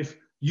 And if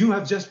you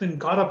have just been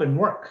caught up in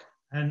work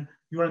and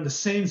you're in the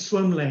same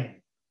swim lane,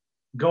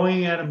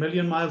 going at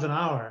 1,000,000 miles an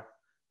hour,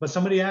 but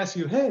somebody asks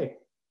you, hey,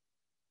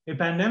 a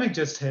pandemic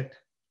just hit.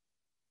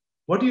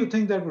 What do you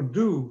think that would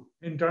do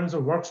in terms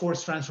of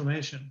workforce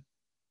transformation?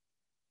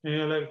 And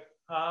you're like,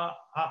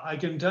 I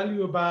can tell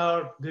you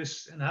about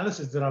this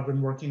analysis that I've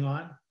been working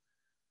on.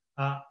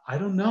 I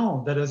don't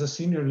know that as a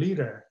senior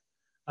leader,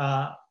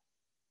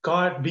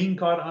 being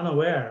caught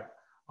unaware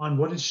on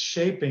what is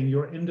shaping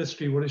your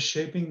industry, what is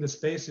shaping the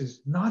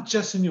spaces, not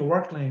just in your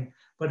work lane,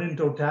 but in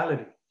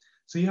totality.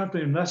 So you have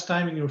to invest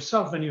time in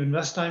yourself. When you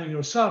invest time in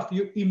yourself,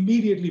 you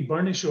immediately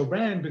burnish your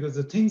brand because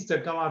the things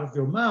that come out of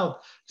your mouth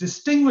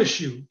distinguish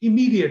you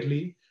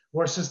immediately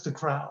versus the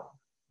crowd.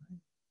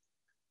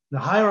 The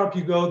higher up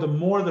you go, the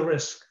more the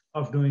risk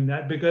of doing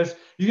that, because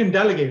you can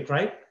delegate,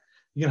 right?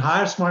 You can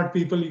hire smart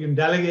people, you can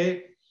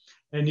delegate,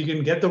 and you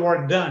can get the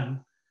work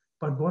done.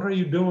 But what are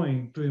you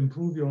doing to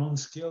improve your own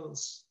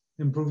skills,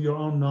 improve your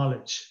own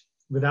knowledge?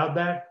 Without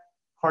that,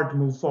 hard to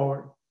move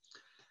forward.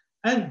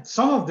 And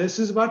some of this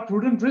is about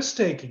prudent risk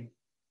taking.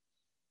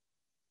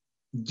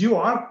 You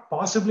are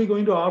possibly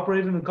going to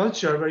operate in a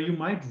culture where you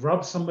might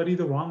rub somebody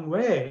the wrong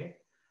way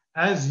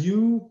as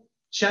you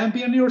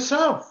champion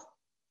yourself.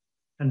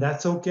 And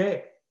that's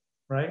okay,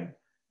 right?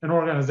 An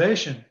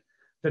organization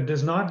that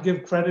does not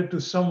give credit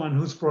to someone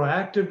who's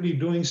proactively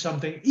doing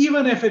something,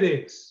 even if it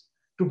is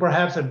to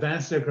perhaps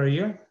advance their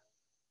career,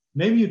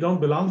 maybe you don't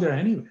belong there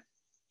anyway.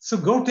 So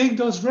go take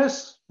those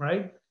risks,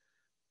 right?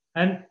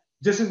 And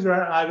this is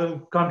where I will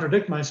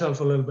contradict myself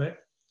a little bit.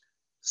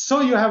 So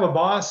you have a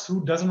boss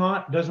who does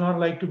not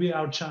like to be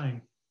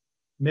outshined.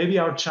 Maybe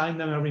outshine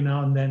them every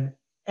now and then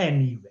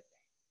anyway,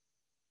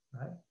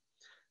 right?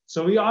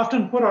 So we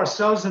often put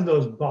ourselves in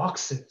those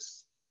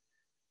boxes.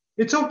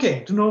 It's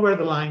okay to know where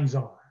the lines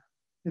are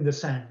in the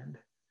sand,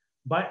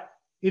 but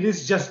it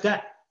is just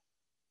that,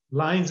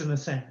 lines in the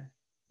sand.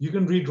 You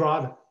can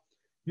redraw them.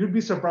 You'd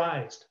be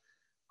surprised.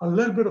 A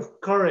little bit of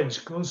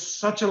courage goes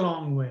such a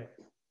long way.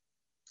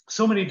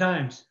 So many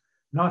times,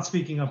 not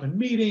speaking up in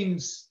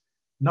meetings,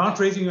 not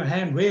raising your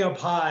hand way up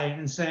high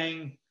and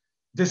saying,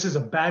 this is a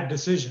bad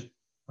decision,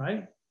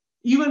 right?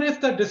 Even if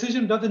that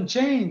decision doesn't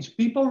change,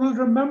 people will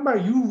remember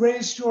you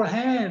raised your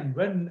hand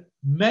when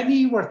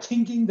many were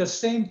thinking the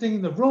same thing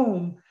in the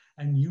room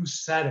and you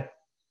said it.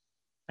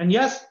 And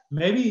yes,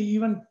 maybe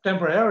even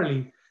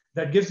temporarily,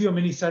 that gives you a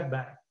mini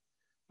setback.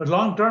 But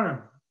long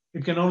term,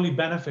 it can only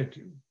benefit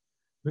you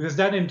because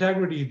that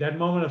integrity, that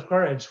moment of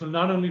courage will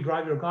not only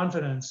drive your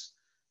confidence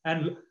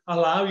and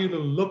allow you to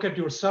look at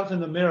yourself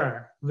in the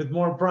mirror with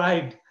more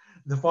pride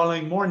the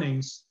following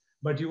mornings,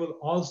 but you will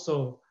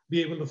also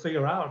be able to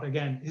figure out,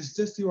 again, is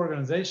this the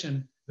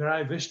organization where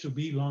I wish to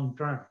be long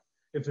term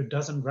if it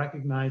doesn't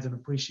recognize and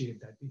appreciate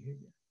that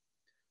behavior?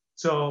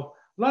 So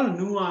a lot of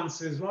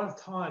nuances, a lot of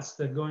thoughts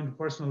that go into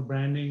personal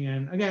branding.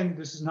 And again,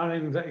 this is not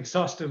an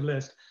exhaustive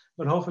list,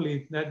 but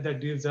hopefully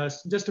that gives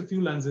us just a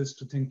few lenses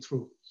to think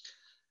through.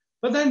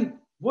 But then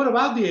what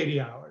about the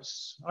 80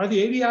 hours? Are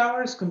the 80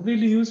 hours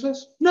completely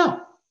useless?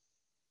 No,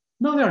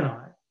 no, they're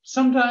not.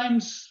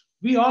 Sometimes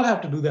we all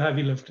have to do the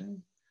heavy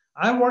lifting.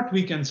 I work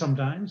weekends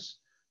sometimes.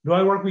 Do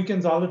I work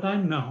weekends all the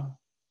time? No.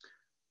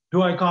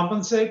 Do I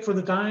compensate for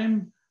the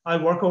time I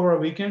work over a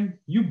weekend?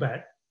 You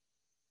bet.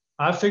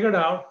 I figured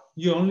out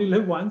you only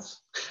live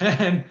once.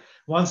 And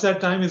once that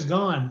time is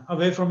gone,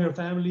 away from your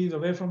families,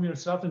 away from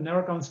yourself, it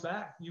never comes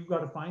back. You've got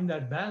to find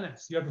that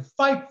balance. You have to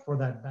fight for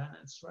that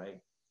balance, right?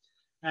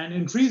 And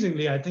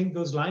increasingly, I think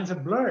those lines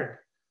have blurred.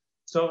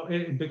 So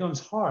it becomes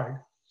hard.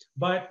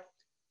 But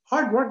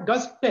hard work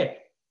does pay.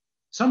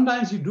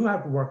 Sometimes you do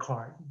have to work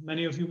hard.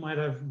 Many of you might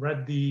have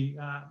read the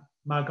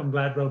Malcolm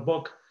Gladwell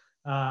book,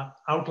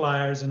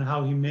 Outliers, and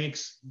how he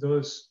makes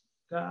those,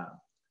 how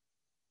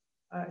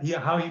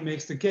he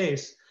makes the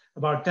case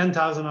about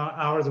 10,000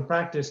 hours of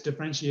practice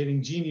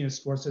differentiating genius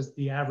versus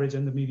the average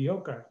and the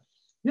mediocre.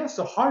 Yes,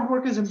 so hard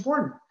work is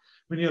important.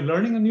 When you're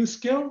learning a new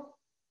skill,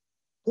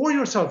 pour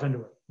yourself into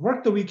it.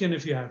 Work the weekend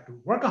if you have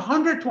to. Work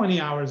 120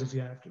 hours if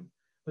you have to.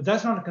 But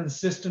that's not a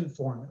consistent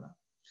formula.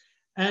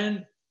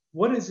 And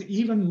what is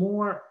even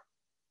more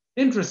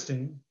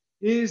interesting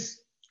is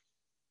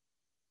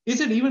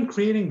it even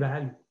creating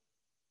value,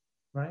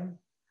 right?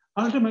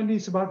 Ultimately,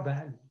 it's about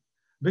value.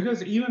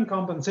 Because even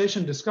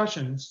compensation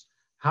discussions,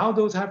 how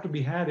those have to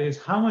be had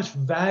is how much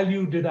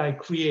value did I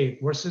create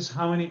versus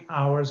how many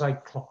hours I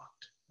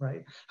clocked,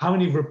 right? How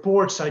many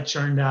reports I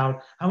churned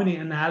out, how many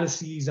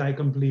analyses I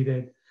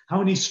completed, how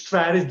many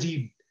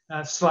strategy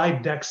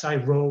slide decks I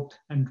wrote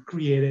and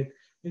created.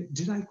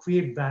 Did I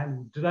create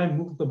value? Did I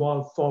move the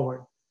ball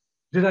forward?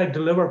 Did I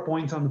deliver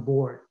points on the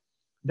board?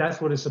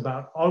 That's what it's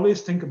about.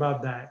 Always think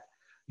about that.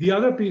 The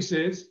other piece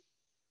is,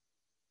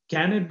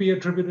 can it be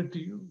attributed to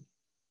you?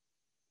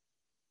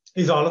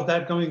 Is all of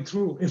that coming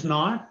through? If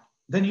not,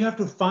 then you have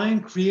to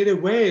find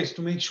creative ways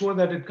to make sure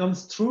that it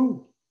comes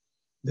through.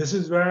 This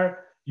is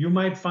where you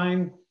might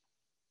find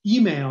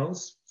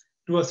emails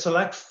to a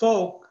select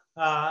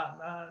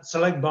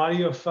select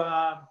body of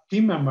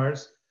team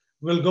members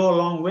will go a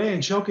long way in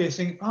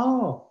showcasing,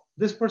 oh,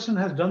 this person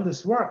has done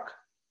this work,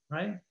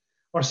 right?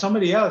 Or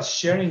somebody else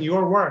sharing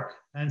your work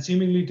and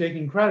seemingly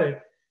taking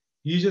credit.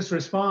 You just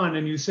respond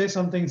and you say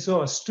something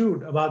so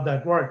astute about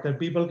that work that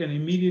people can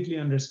immediately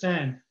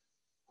understand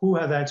who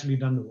has actually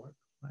done the work,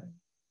 right?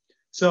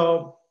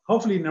 So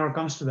hopefully it never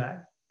comes to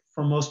that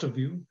for most of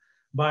you.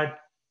 But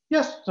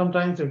yes,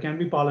 sometimes there can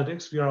be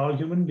politics. We are all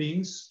human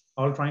beings,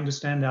 all trying to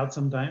stand out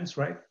sometimes,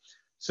 right?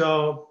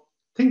 So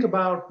think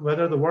about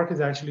whether the work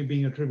is actually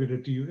being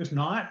attributed to you. If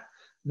not,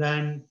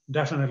 then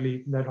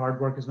definitely that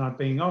hard work is not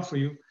paying off for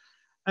you.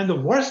 And the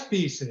worst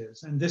piece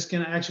is, and this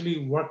can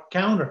actually work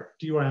counter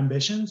to your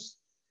ambitions,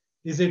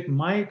 is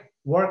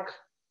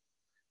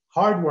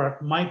hard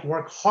work might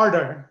work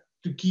harder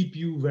to keep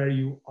you where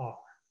you are.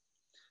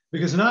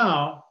 Because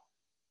now,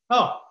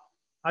 oh,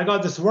 I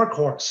got this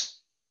workhorse,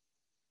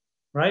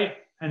 right?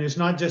 And it's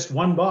not just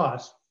one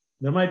boss.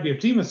 There might be a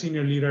team of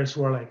senior leaders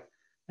who are like,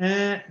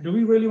 do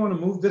we really want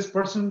to move this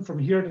person from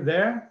here to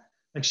there?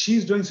 Like,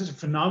 she's doing such a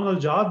phenomenal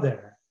job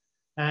there.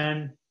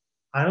 And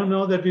I don't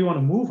know that we want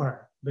to move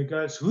her,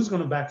 because who's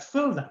going to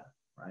backfill them,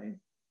 right?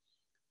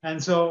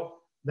 And so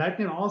that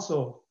can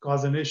also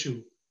cause an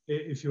issue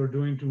if you're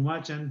doing too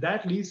much. And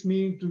that leads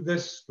me to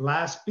this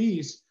last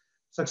piece,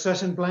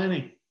 succession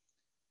planning.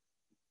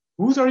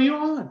 Whose are you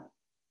on?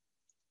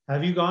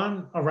 Have you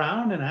gone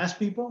around and asked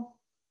people?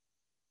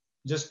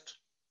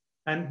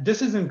 And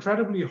this is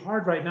incredibly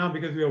hard right now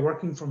because we are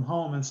working from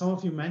home. And some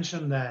of you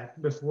mentioned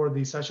that before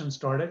the session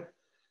started.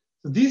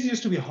 So these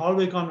used to be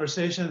hallway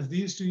conversations.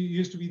 These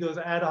used to be those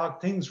ad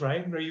hoc things,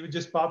 right? Where you would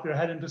just pop your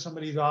head into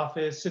somebody's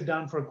office, sit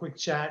down for a quick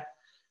chat.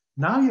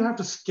 Now you have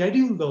to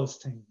schedule those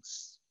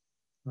things,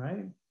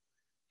 right?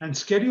 And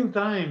schedule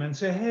time and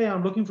say, hey,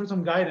 I'm looking for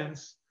some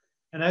guidance.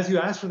 And as you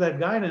ask for that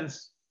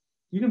guidance,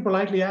 you can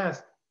politely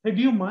ask, hey,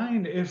 do you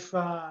mind if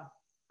I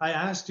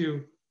asked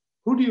you,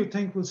 who do you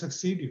think will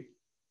succeed you?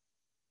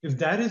 If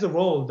that is a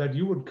role that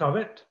you would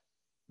covet,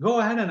 go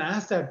ahead and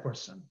ask that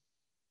person.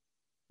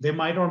 They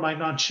might or might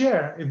not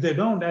share. If they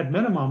don't, at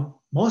minimum,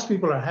 most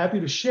people are happy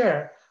to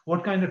share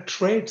what kind of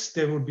traits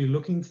they would be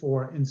looking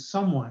for in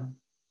someone.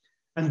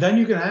 And then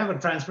you can have a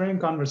transparent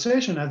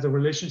conversation as the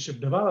relationship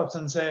develops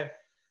and say,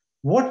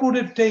 what would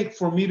it take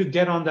for me to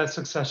get on that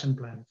succession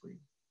plan for you?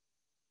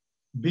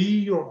 Be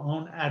your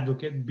own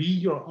advocate, be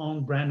your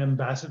own brand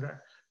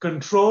ambassador.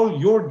 Control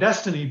your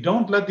destiny.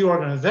 Don't let the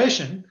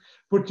organization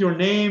put your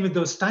name in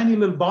those tiny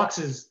little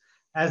boxes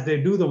as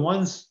they do the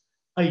once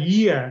a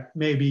year,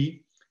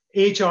 maybe,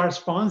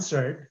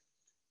 HR-sponsored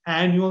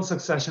annual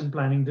succession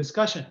planning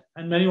discussion.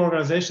 And many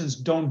organizations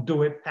don't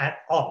do it at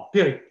all,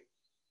 period.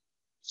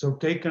 So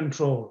take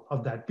control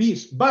of that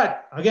piece.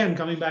 But again,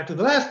 coming back to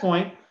the last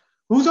point,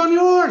 who's on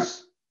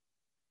yours?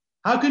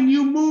 How can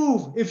you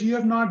move if you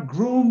have not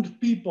groomed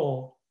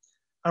people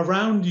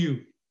around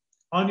you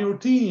on your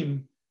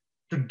team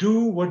to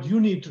do what you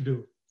need to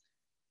do.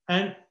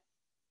 And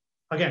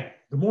again,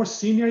 the more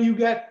senior you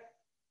get,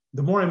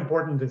 the more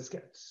important this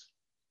gets.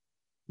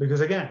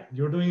 Because again,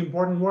 you're doing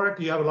important work,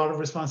 you have a lot of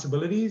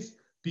responsibilities.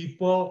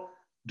 People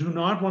do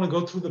not want to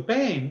go through the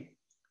pain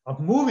of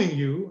moving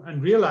you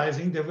and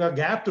realizing they've got a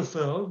gap to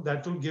fill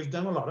that will give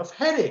them a lot of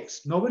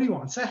headaches. Nobody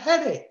wants a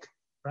headache,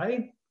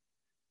 right?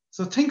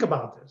 So think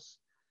about this.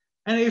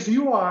 And if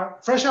you are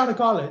fresh out of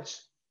college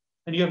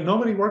and you have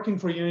nobody working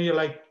for you and you're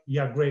like,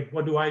 yeah, great,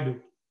 what do I do?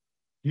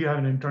 Do you have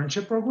an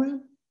internship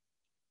program?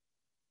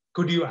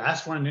 Could you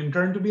ask for an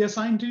intern to be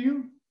assigned to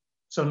you?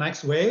 So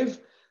next wave,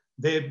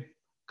 they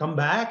come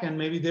back and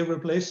maybe they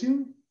replace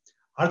you.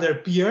 Are there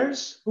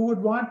peers who would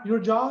want your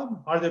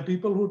job? Are there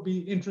people who would be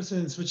interested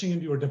in switching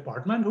into your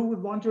department who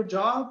would want your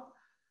job?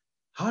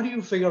 How do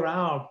you figure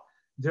out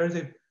there's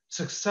a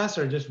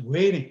successor just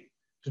waiting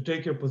to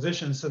take your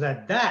position so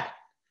that that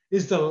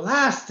is the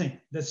last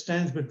thing that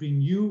stands between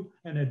you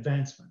and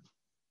advancement?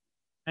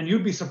 And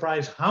you'd be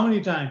surprised how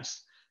many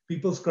times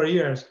people's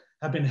careers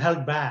have been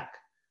held back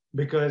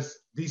because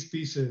these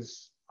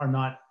pieces are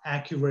not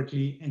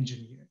accurately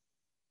engineered.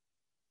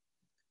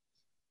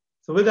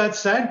 So with that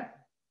said,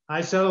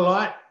 I said a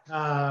lot.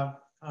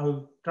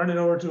 I'll turn it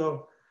over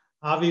to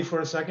Avi for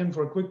a second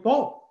for a quick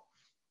poll.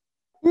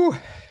 Whew.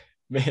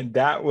 Man,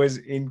 that was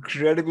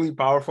incredibly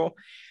powerful.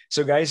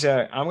 So guys,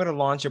 I'm going to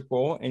launch a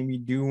poll and we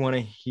do want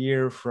to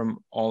hear from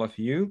all of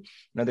you.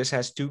 Now, this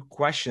has two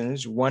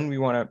questions. One, we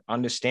want to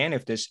understand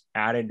if this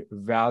added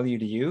value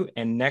to you.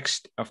 And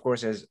next, of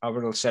course, as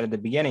Aviral said at the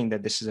beginning,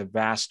 that this is a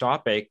vast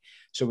topic.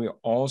 So we're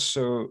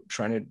also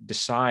trying to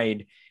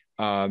decide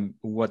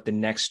what the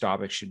next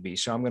topic should be.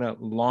 So I'm going to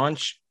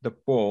launch the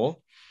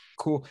poll.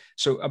 Cool.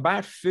 So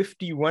about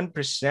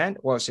 51%,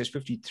 well, it says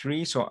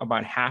 53. So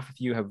about half of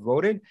you have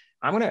voted.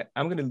 I'm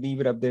gonna leave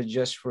it up there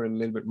just for a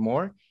little bit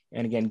more.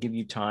 And again, give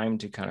you time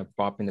to kind of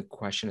pop in the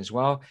question as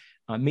well.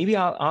 Maybe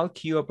I'll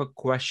queue up a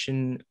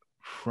question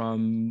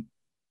from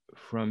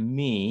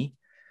me.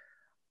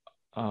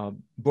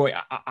 Boy,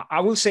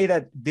 I will say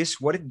that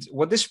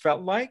what this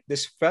felt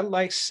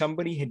like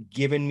somebody had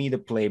given me the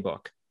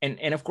playbook.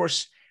 And of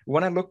course,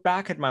 when I look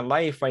back at my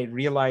life, I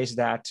realized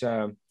that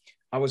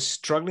I was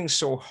struggling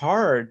so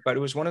hard, but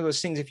it was one of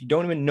those things, if you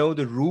don't even know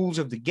the rules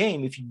of the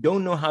game, if you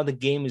don't know how the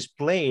game is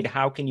played,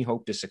 how can you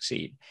hope to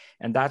succeed?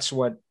 And that's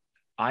what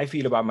I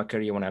feel about my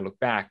career when I look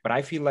back. But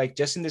I feel like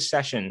just in this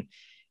session,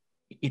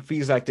 it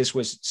feels like this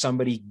was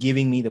somebody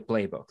giving me the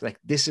playbook. Like,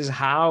 this is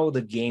how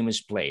the game is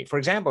played. For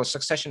example, a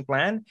succession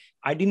plan,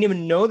 I didn't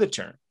even know the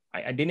term.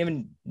 I didn't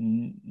even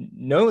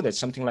know that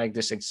something like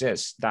this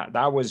exists.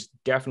 That was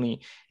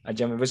definitely a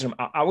gem of wisdom.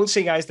 I will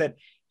say, guys, that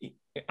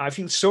I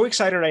feel so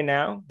excited right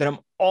now that I'm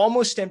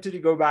almost tempted to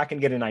go back and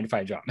get a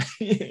 9-to-5 job.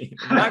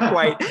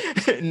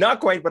 not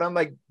quite, but I'm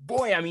like,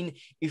 boy, I mean,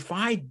 if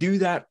I do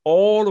that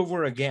all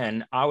over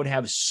again, I would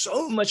have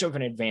so much of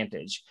an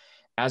advantage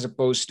as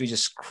opposed to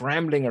just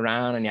scrambling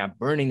around and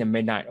burning the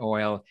midnight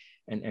oil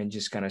and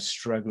just kind of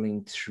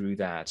struggling through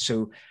that.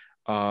 So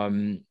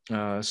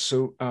Aviral,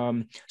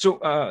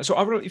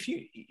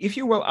 if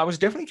you will, I was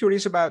definitely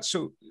curious about,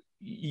 so,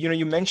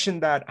 you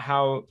mentioned that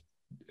how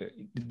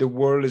the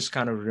world is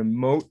kind of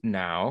remote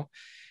now.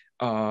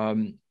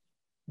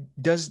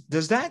 Does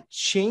that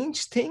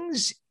change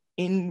things?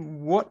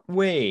 In what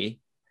way?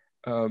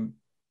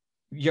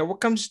 What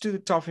comes to the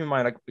top of your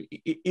mind? Like,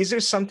 is there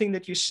something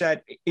that you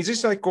said, is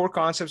this like core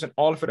concepts and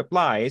all of it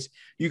applies?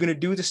 You're going to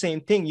do the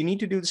same thing. You need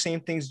to do the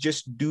same things,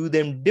 just do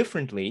them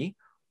differently.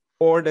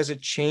 Or does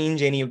it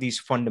change any of these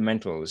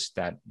fundamentals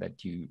that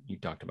you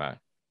talked about?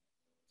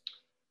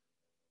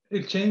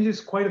 It changes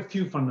quite a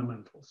few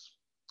fundamentals.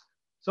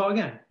 So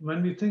again,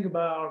 when we think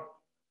about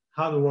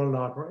how the world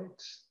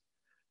operates,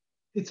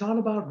 it's all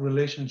about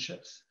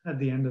relationships at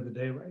the end of the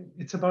day, right?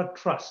 It's about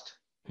trust.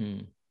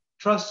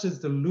 Trust is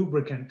the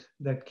lubricant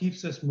that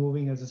keeps us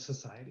moving as a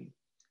society.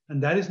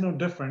 And that is no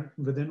different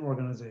within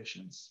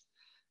organizations.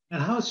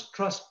 And how is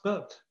trust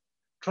built?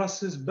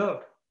 Trust is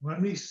built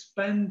when we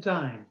spend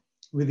time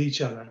with each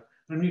other,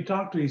 when we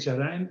talk to each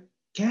other, and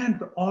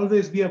can't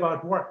always be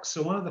about work.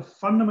 So one of the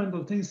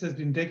fundamental things that's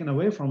been taken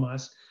away from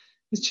us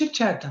is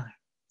chit-chat time,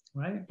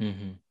 right?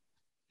 Mm-hmm.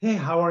 Hey,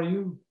 how are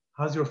you?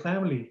 How's your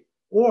family?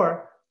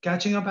 Or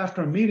catching up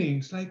after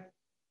meetings, like,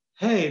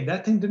 hey,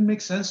 that thing didn't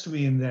make sense to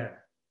me in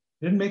there.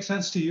 Didn't make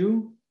sense to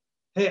you?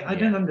 Hey, I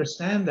didn't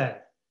understand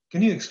that.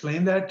 Can you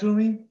explain that to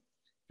me?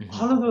 Mm-hmm.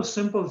 All of those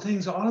simple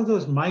things, all of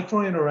those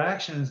micro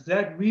interactions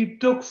that we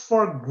took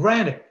for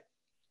granted.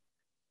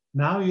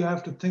 Now you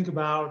have to think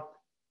about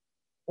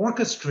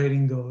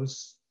orchestrating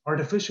those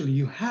artificially.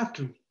 You have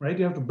to, right?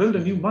 You have to build a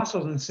new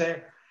muscle and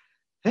say,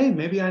 hey,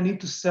 maybe I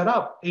need to set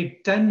up a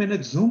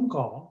 10-minute Zoom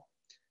call,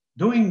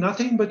 doing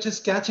nothing but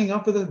just catching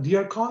up with a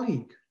dear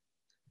colleague,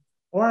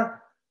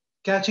 or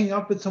catching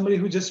up with somebody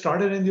who just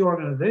started in the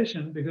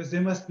organization because they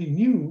must be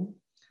new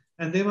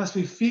and they must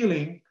be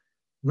feeling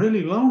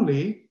really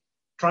lonely,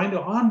 trying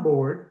to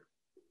onboard,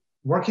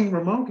 working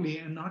remotely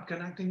and not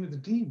connecting with the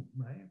team,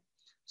 right?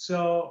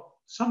 So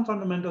some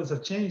fundamentals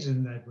have changed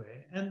in that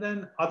way. And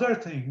then other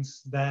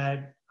things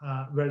that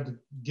where the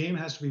game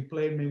has to be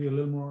played maybe a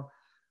little more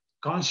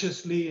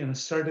consciously and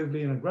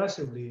assertively and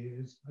aggressively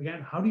is,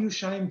 again, how do you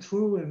shine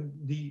through in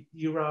the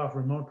era of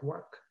remote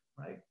work,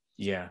 right?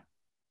 Yeah.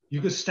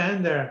 You could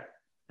stand there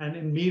and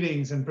in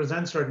meetings and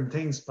present certain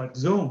things, but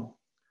Zoom,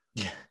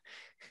 Yeah.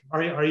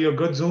 are you a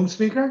good Zoom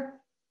speaker?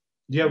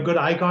 Do you have good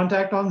eye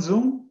contact on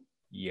Zoom?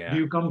 Do Yeah.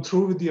 you come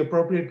through with the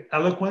appropriate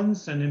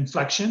eloquence and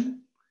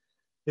inflection?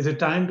 Is it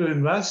time to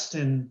invest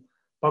in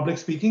public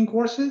speaking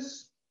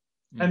courses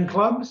and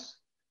clubs?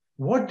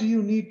 What do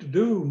you need to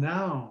do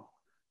now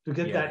to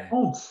get that Yeah.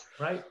 oomph,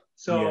 right?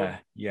 So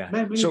Yeah.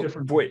 many So,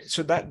 different boy, things.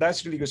 so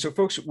that's really good. So,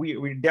 folks,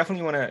 we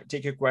definitely want to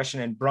take your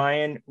question. And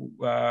Brian,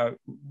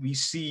 we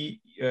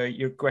see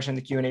your question in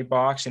the Q&A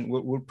box, and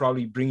we'll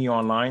probably bring you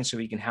online so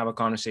we can have a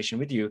conversation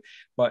with you.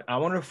 But I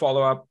want to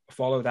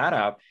follow that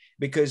up,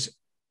 because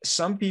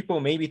some people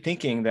may be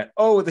thinking that,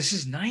 oh, this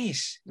is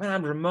nice. Man,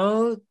 I'm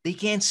remote. They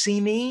can't see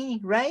me,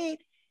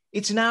 right?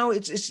 It's now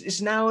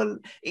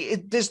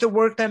there's the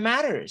work that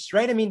matters,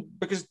 right? I mean,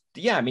 because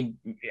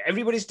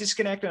everybody's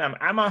disconnected.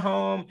 I'm at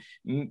home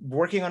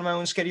working on my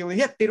own schedule.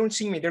 Yeah, they don't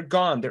see me. They're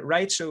gone. They're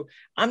right. So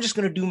I'm just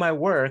going to do my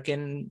work,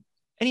 and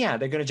yeah,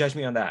 they're going to judge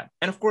me on that.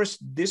 And of course,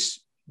 this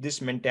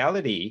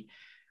mentality,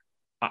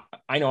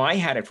 I know I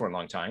had it for a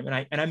long time,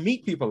 and I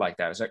meet people like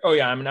that. It's like, oh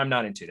yeah, I'm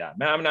not into that.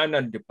 I'm not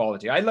into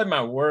politics. I let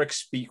my work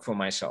speak for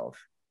myself.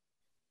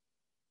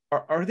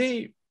 Are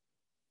they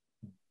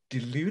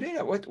deluded?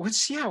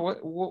 What's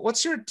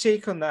your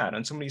take on that?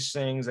 On somebody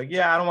saying like,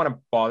 yeah, I don't want to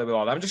bother with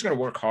all that. I'm just going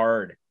to work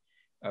hard,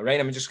 right?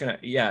 I'm just going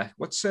to, yeah.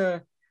 What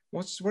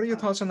are your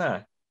thoughts on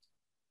that?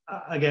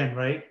 Again,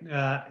 right?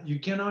 You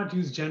cannot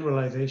use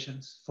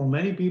generalizations. For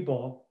many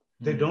people,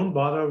 they don't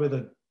bother with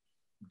a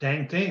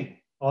dang thing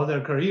all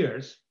their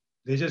careers.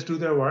 They just do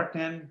their work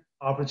and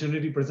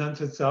opportunity presents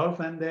itself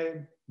and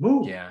they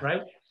move,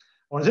 right?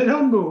 Or they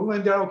don't move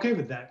and they're okay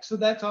with that. So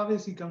that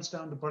obviously comes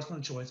down to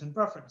personal choice and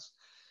preference.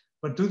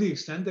 But to the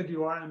extent that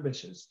you are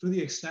ambitious, to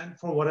the extent,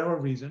 for whatever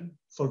reason,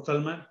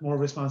 fulfillment, more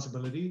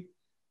responsibility,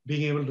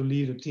 being able to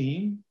lead a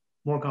team,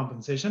 more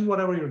compensation,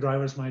 whatever your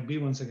drivers might be,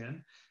 once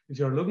again, if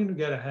you're looking to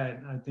get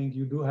ahead, I think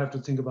you do have to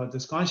think about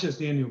this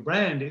consciously, and your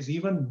brand is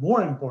even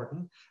more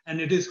important.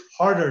 And it is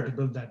harder to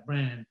build that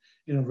brand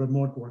in a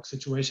remote work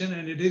situation.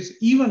 And it is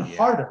even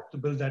harder to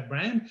build that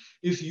brand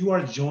if you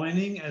are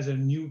joining as a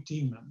new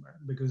team member,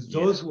 because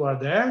those who are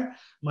there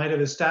might have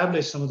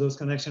established some of those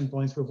connection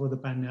points before the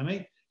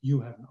pandemic.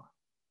 You have not.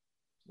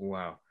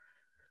 Wow.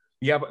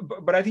 Yeah,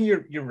 but I think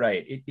you're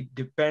right. It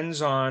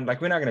depends on, like,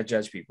 we're not going to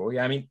judge people.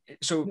 Yeah, I mean,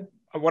 so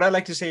what I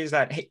like to say is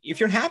that, hey, if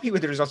you're happy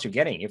with the results you're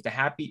getting, if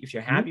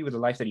you're happy with the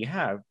life that you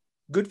have,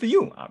 good for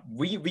you.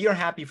 We are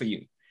happy for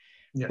you.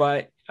 Yeah.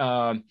 But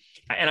and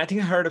I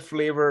think I heard a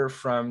flavor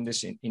from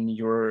this in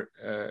your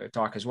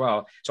talk as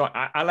well. So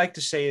I like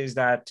to say is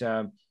that,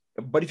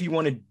 but if you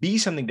want to be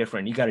something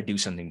different, you got to do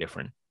something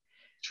different.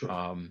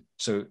 Sure.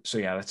 So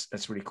yeah,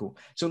 that's really cool.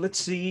 So let's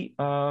see.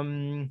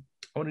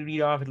 I want to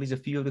read off at least a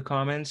few of the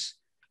comments,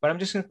 but I'm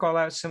just going to call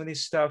out some of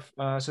this stuff.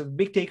 So the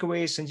big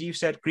takeaways, Sanjeev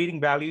said,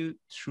 creating value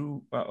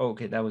through,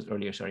 okay, that was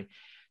earlier, sorry.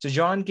 So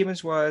John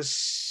Gibbons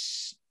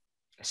was,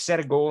 set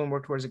a goal and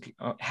work towards it.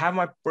 Have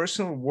my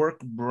personal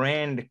work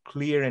brand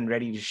clear and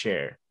ready to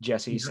share.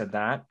 Jesse said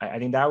that. I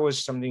think that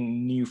was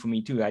something new for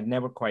me too. I'd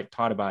never quite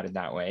thought about it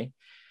that way.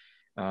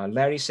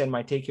 Larry said,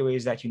 my takeaway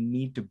is that you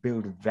need to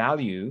build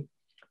value,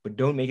 but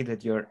don't make it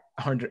that you're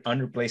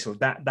underplaceable.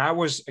 That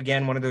was,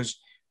 again, one of those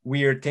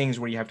weird things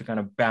where you have to kind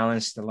of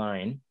balance the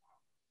line.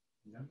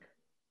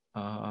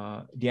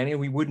 Daniel,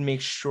 we would make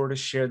sure to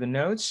share the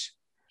notes.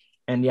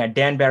 And yeah,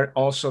 Dan Barrett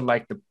also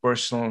liked the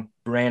personal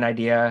brand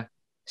idea.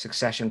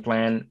 Succession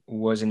plan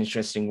was an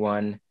interesting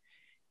one.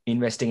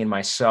 Investing in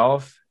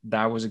myself,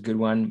 that was a good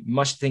one.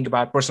 Much to think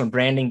about. Personal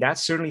branding, that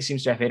certainly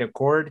seems to have hit a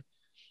chord.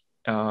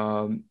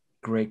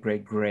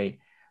 Great.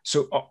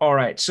 So all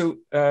right, so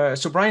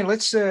Brian,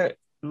 let's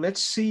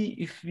see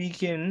if we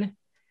can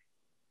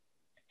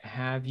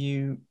have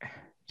you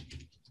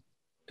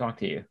talk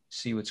to you,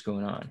 see what's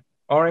going on.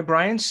 All right,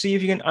 Brian, see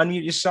if you can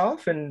unmute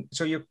yourself. And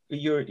so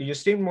your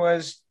statement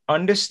was,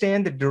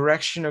 understand the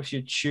direction of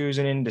your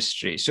chosen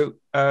industry. So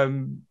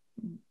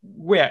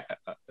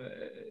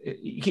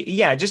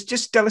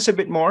just tell us a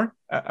bit more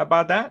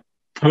about that.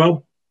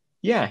 Hello?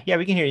 Yeah,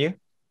 we can hear you.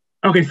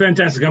 Okay,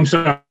 fantastic. I'm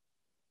sorry.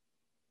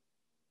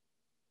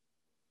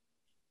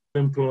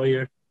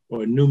 Employer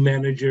or a new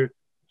manager,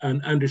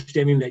 and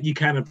understanding that you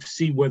kind of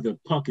see where the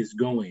puck is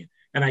going.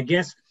 And I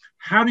guess,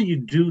 how do you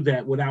do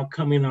that without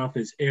coming off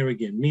as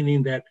arrogant?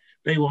 Meaning that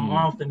they will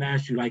often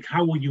ask you, like,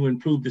 how will you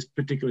improve this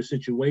particular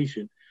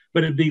situation?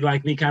 But it'd be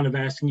like me kind of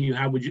asking you,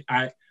 how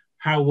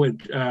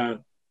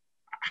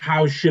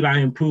should I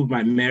improve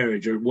my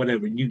marriage or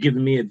whatever? You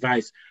giving me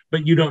advice,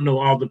 but you don't know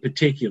all the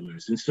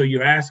particulars. And so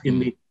you're asking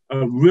me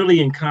a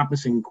really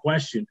encompassing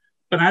question,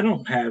 but I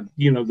don't have,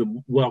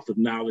 the wealth of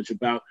knowledge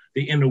about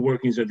the inner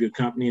workings of your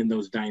company and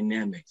those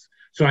dynamics.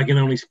 So I can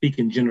only speak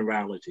in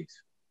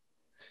generalities.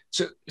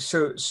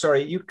 So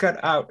sorry, you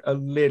cut out a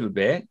little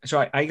bit.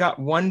 So I got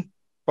one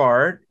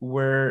part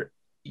where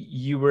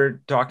you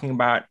were talking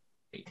about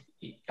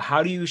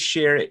how do you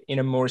share it in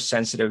a more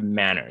sensitive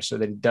manner so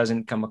that it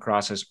doesn't come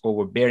across as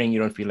overbearing. You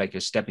don't feel like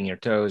you're stepping your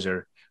toes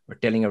or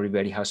telling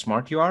everybody how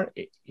smart you are.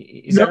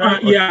 Is No, that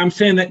right? yeah, I'm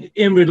saying that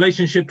in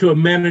relationship to a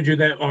manager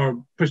that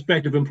or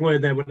prospective employer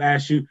that would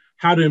ask you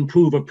how to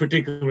improve a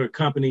particular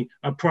company,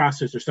 a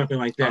process, or something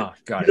like that. Oh,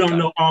 got You it. don't Got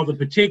know it. all the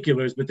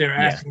particulars, but they're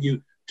Yeah. asking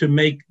you to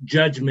make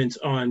judgments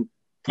on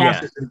Yeah.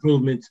 process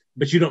improvements,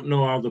 but you don't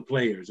know all the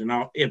players and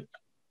all if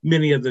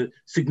many of the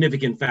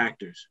significant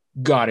factors.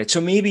 Got it.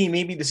 So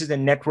maybe this is a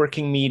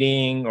networking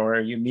meeting or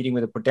you're meeting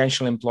with a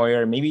potential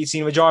employer. Maybe it's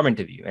in a job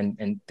interview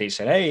and they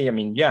said, hey,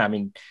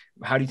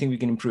 how do you think we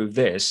can improve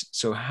this?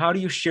 So how do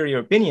you share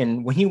your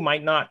opinion when you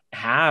might not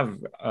have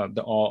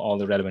all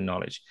the relevant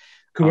knowledge?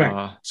 Correct.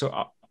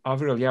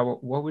 Aviral, yeah,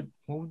 what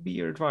would be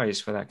your advice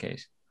for that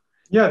case?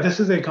 Yeah, this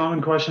is a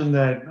common question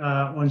that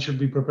one should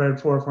be prepared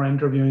for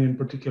interviewing in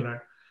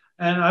particular.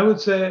 And I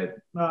would say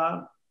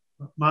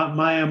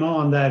my MO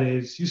on that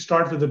is you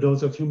start with a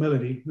dose of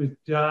humility.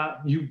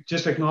 You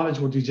just acknowledge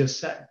what you just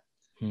said.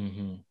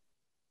 Mm-hmm.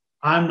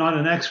 I'm not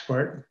an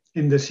expert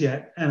in this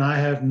yet, and I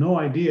have no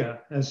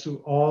idea as to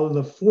all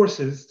the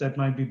forces that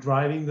might be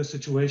driving the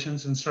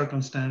situations and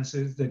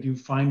circumstances that you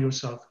find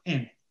yourself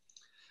in.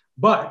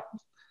 But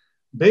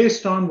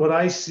based on what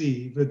I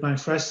see with my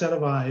fresh set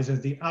of eyes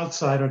as the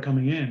outsider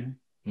coming in,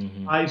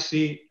 Mm-hmm. I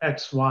see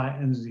X, Y,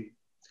 and Z.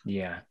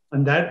 Yeah.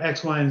 And that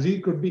X, Y, and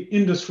Z could be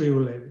industry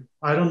related.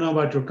 I don't know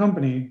about your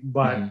company,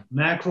 but Mm-hmm.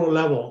 macro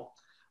level,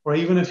 or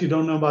even if you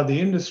don't know about the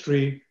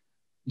industry,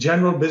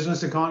 general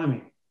business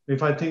economy.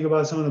 If I think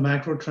about some of the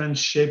macro trends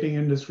shaping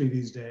industry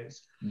these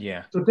days.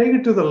 Yeah. So take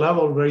it to the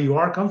level where you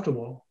are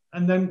comfortable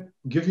and then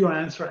give your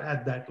answer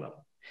at that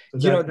level.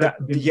 So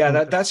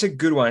that's a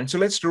good one. So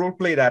let's role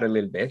play that a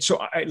little bit. So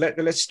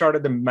let's start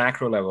at the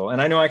macro level.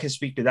 And I know I can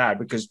speak to that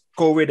because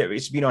COVID,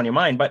 it's been on your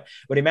mind, but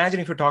imagine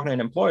if you're talking to an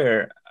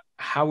employer,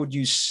 how would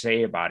you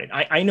say about it?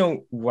 I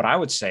know what I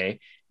would say,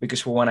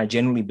 because for one, I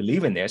genuinely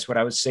believe in this. What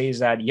I would say is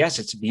that, yes,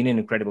 it's been an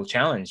incredible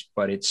challenge,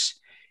 but it's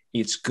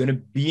going to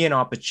be an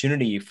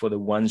opportunity for the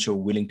ones who are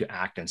willing to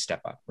act and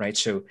step up. Right.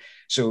 So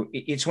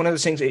it's one of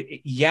those things.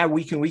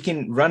 We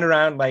can run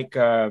around like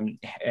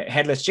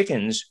headless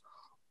chickens,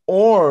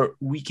 or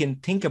we can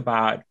think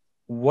about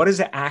what is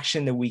the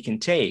action that we can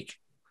take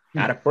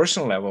at a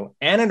personal level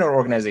and at an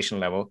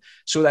organizational level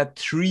so that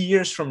 3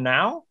 years from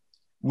now,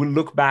 we'll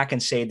look back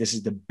and say, this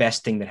is the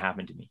best thing that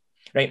happened to me.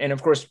 Right. And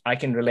of course, I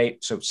can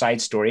relate. So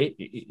side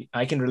story,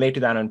 I can relate to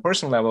that on a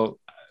personal level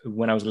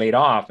when I was laid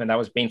off, and that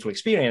was a painful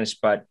experience.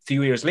 But a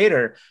few years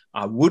later,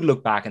 I would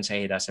look back and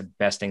say, hey, that's the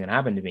best thing that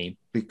happened to me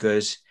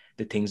because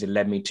the things that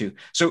led me to.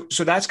 So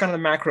that's kind of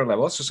the macro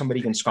level. So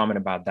somebody can comment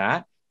about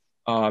that.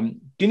 Can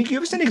you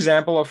give us an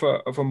example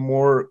of a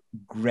more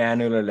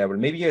granular level,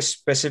 maybe a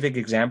specific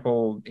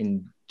example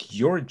in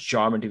your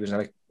job interviews?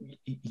 Like,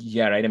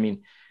 yeah, right. I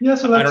mean, yeah.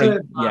 So let's say,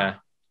 yeah.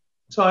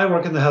 So I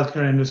work in the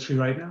healthcare industry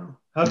right now.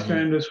 Healthcare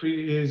Mm-hmm.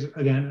 industry is,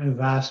 again, a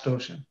vast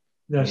ocean.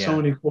 There are so Yeah.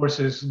 many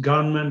forces: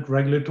 government,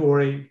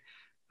 regulatory,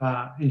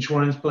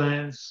 insurance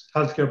plans,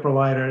 healthcare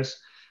providers.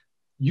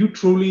 You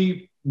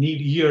truly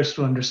need years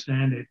to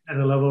understand it at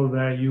a level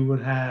where you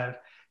would have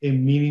a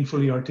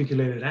meaningfully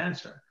articulated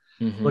answer.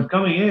 Mm-hmm. But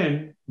coming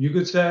in, you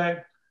could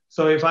say,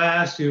 so if I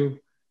asked you,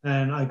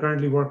 and I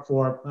currently work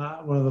for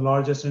one of the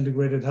largest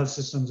integrated health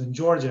systems in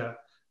Georgia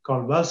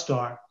called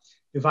Wellstar.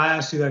 If I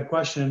asked you that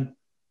question,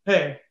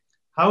 hey,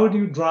 how would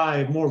you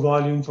drive more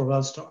volume for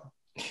Wellstar?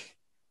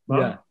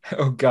 Well, yeah.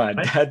 Oh God,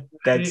 right?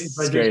 that's if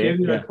I scary. just gave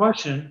you that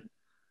question,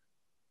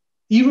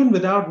 even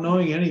without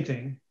knowing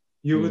anything,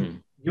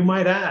 you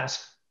might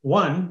ask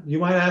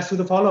to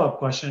the follow-up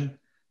question.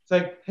 It's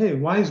like, hey,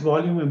 why is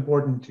volume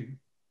important to you?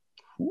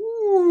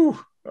 Ooh,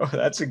 oh,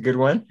 that's a good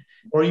one.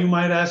 Or you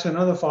might ask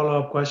another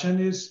follow-up question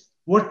is,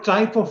 what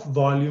type of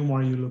volume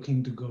are you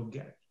looking to go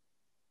get?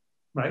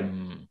 Right?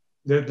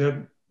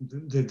 There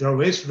are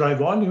ways to drive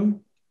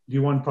volume. Do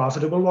you want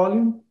profitable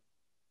volume?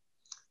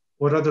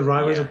 What are the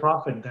drivers of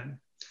profit then?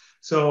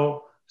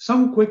 So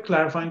some quick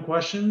clarifying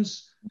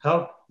questions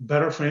help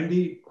better frame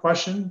the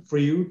question for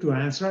you to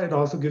answer. It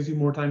also gives you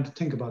more time to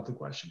think about the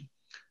question.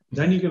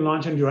 Then you can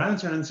launch into your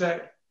answer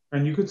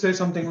and you could say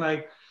something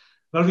like,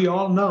 well, we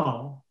all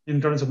know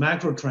in terms of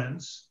macro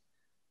trends,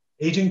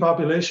 aging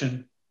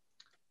population,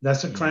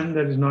 that's a trend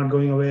that is not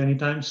going away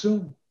anytime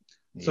soon.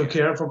 So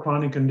care for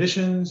chronic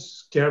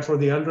conditions, care for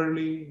the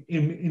elderly,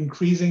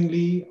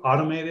 increasingly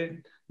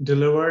automated,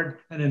 delivered,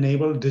 and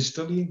enabled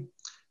digitally,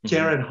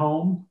 care at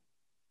home.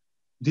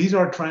 These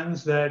are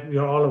trends that we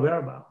are all aware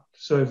about.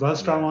 So if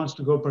Wellstar wants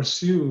to go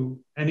pursue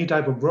any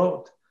type of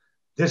growth,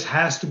 this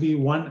has to be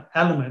one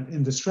element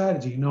in the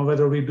strategy. Now,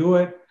 whether we do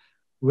it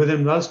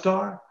within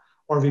Wellstar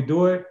or we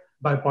do it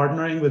by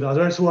partnering with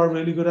others who are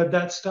really good at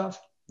that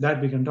stuff, that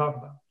we can talk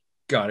about.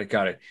 Got it.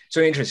 Got it. So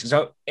interesting.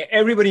 So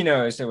everybody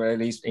knows that, well, at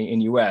least in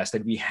US,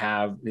 that we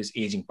have this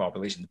aging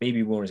population. The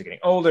baby boomers are getting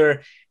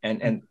older,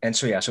 and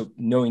so yeah. So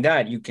knowing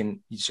that, you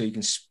can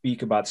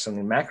speak about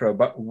something macro.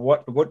 But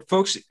what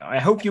folks, I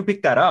hope you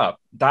picked that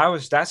up.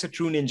 That's a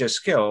true ninja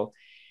skill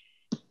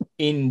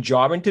in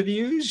job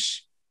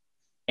interviews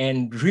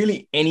and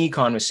really any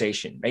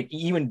conversation, right?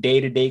 Even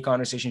day-to-day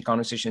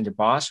conversation with the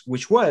boss,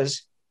 which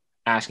was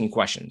asking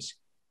questions.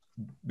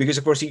 Because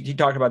of course he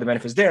talked about the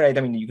benefits there, right?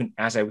 I mean, you can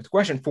ask that with a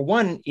question. For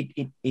one,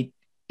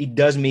 it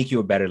does make you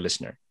a better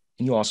listener,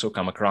 and you also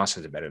come across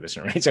as a better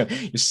listener, right? So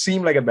you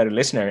seem like a better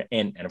listener,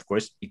 and of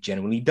course it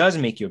generally does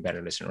make you a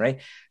better listener, right?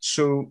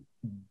 So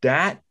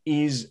that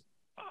is,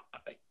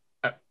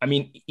 I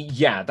mean,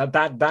 yeah,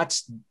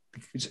 that's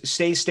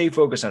stay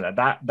focused on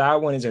that.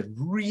 That one is a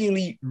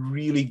really,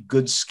 really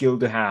good skill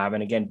to have,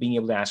 and again, being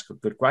able to ask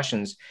good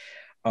questions.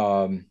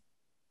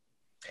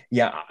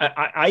 Yeah,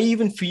 I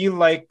even feel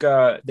like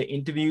the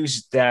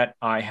interviews that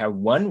I have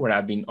won where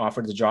I've been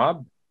offered the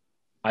job,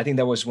 I think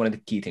that was one of the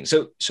key things.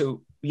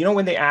 So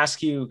when they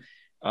ask you,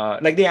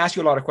 like they ask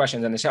you a lot of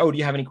questions and they say, oh, do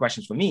you have any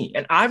questions for me?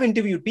 And I've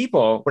interviewed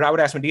people where I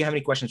would ask them, do you have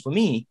any questions for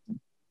me?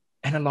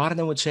 And a lot of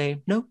them would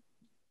say, no.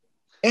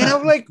 And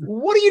I'm like,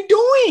 what are you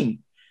doing?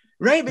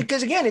 Right?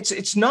 Because again,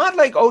 it's not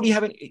like, oh, do you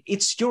have any?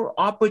 It's your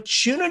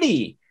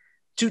opportunity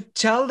to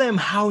tell them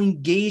how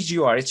engaged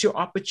you are. It's your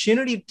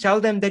opportunity to tell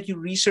them that you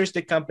researched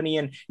the company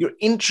and you're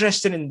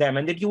interested in them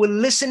and that you were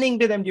listening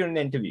to them during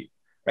the interview,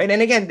 right?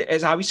 And again,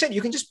 as Avi said,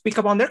 you can just pick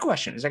up on their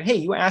questions. It's like, hey,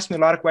 you asked me a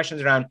lot of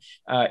questions around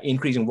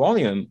increasing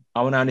volume.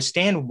 I want to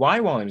understand why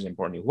volume is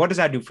important. What does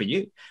that do for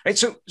you, right?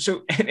 So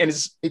and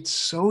it's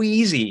so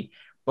easy,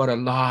 but a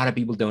lot of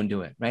people don't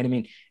do it, right? I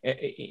mean,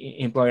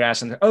 employer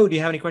asks them, oh, do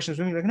you have any questions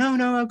for me? Like, no,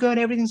 I'm good.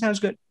 Everything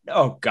sounds good.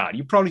 Oh God,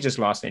 you probably just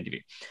lost the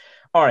interview.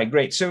 All right,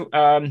 great. So,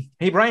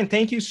 hey, Brian,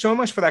 thank you so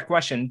much for that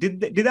question. Did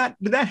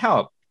that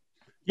help?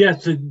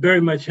 Yes, it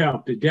very much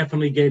helped. It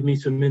definitely gave me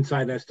some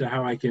insight as to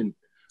how I can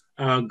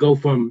go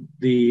from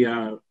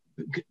the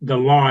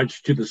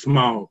large to the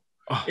small,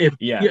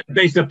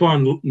 based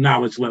upon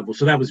knowledge level.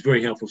 So that was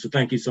very helpful. So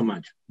thank you so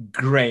much.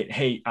 Great.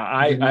 Hey,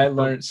 I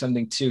learned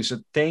something too. So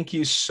thank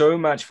you so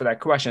much for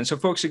that question. So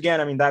folks, again,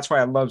 I mean, that's why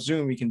I love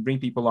Zoom. We can bring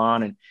people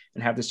on and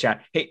have this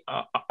chat. Hey,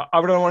 I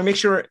want to make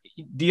sure,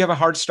 do you have a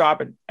hard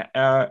stop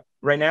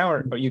right now,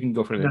 or you can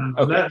go further? No,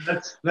 okay.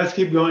 Let's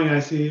keep going. I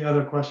see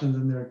other questions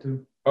in there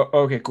too. Oh,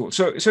 okay, cool.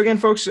 So again,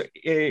 folks,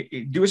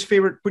 do us a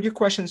favor, put your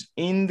questions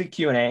in the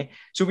Q&A.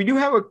 So we do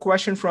have a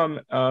question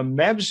from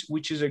Mebs,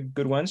 which is a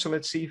good one. So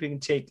let's see if we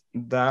can take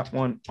that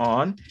one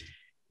on.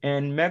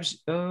 And Mebs,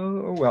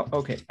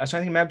 okay. So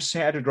I think Mebs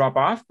had to drop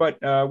off, but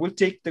we'll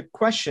take the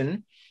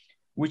question,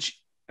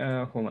 which,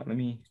 hold on, let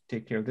me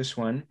take care of this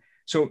one.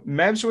 So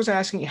Mebs was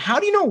asking, how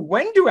do you know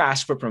when to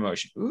ask for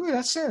promotion? Ooh,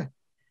 that's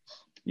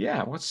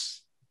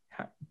what's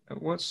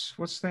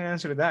the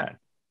answer to that?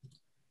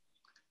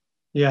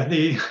 Yeah,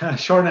 the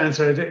short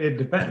answer, it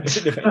depends.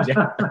 It depends,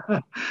 yeah.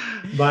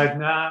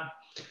 But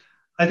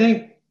I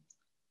think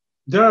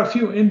there are a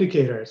few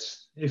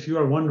indicators if you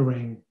are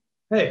wondering,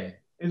 hey,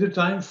 is it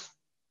time?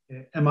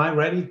 Am I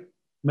ready?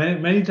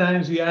 Many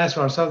times we ask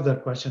ourselves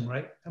that question,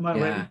 right? Am I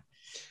ready?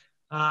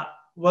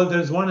 Well,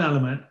 there's one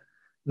element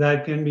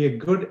that can be a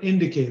good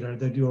indicator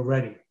that you're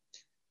ready.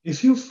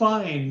 If you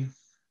find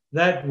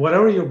that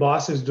whatever your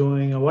boss is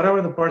doing or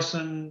whatever the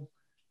person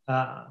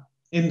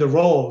in the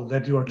role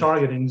that you are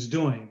targeting is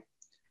doing,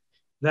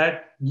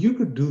 that you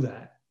could do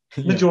that,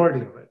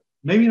 majority of it,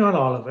 maybe not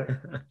all of it,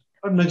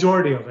 but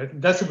majority of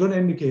it, that's a good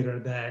indicator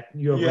that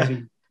you're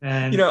ready.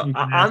 And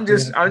I'm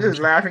just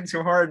laughing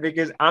so hard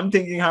because I'm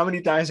thinking, how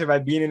many times have I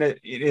been in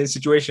a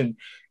situation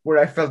where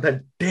I felt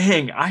that,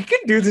 dang, I can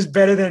do this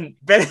better than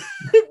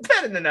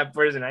that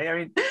person. I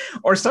mean,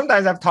 or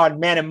sometimes I've thought,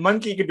 man, a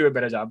monkey could do a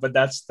better job, but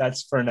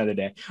that's for another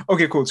day.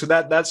 Okay, cool. So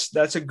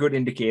that's a good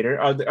indicator.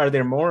 Are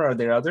there more? Are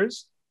there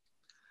others?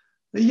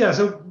 Yeah.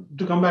 So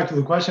to come back to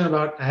the question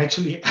about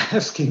actually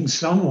asking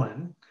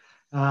someone,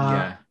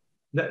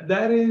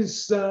 that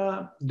is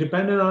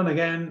dependent on,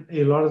 again,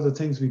 a lot of the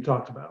things we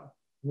talked about.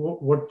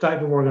 What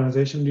type of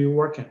organization do you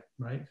work in,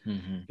 right?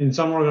 Mm-hmm. In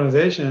some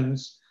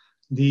organizations,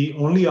 the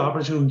only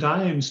opportune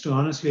times to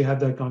honestly have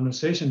that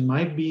conversation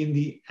might be in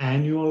the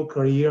annual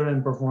career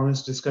and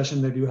performance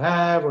discussion that you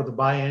have, or the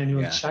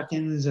biannual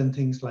check-ins and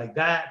things like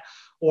that,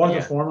 or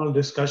the formal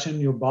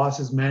discussion your boss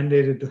is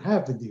mandated to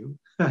have with you.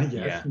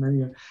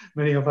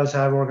 Many of us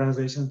have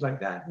organizations like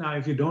that. Now,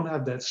 if you don't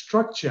have that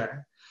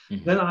structure,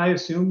 then I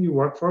assume you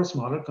work for a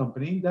smaller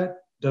company that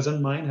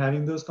doesn't mind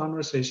having those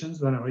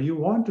conversations whenever you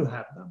want to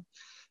have them.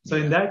 So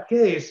in that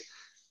case,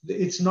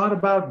 it's not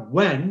about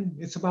when,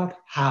 it's about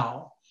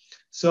how.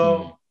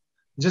 So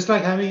just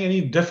like having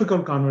any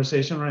difficult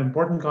conversation or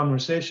important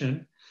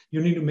conversation, you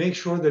need to make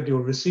sure that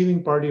your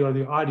receiving party or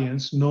the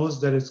audience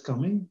knows that it's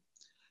coming.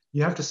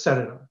 You have to set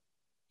it up.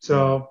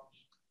 So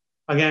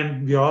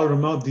again, we're all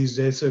remote these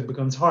days, so it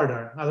becomes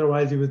harder.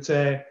 Otherwise, you would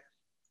say,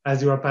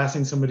 as you are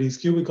passing somebody's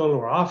cubicle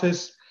or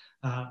office,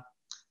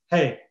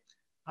 hey,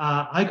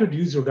 I could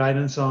use your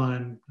guidance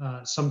on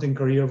something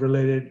career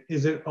related.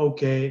 Is it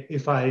okay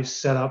if I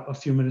set up a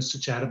few minutes to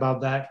chat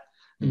about that?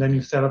 And then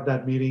you set up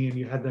that meeting and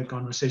you had that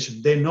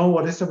conversation. They know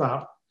what it's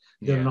about.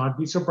 They'll not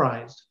be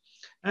surprised.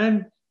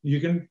 And you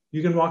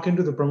can walk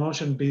into the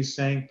promotion piece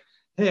saying,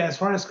 hey, as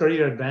far as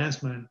career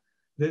advancement,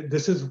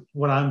 this is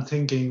what I'm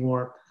thinking,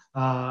 or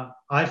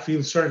I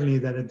feel certainly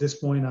that at this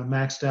point I've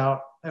maxed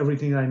out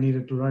everything I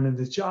needed to learn in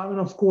this job. And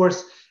of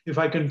course, if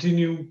I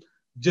continue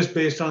just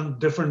based on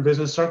different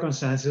business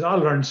circumstances, I'll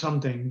learn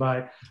something,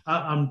 but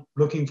I'm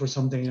looking for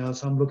something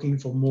else. I'm looking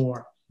for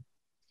more.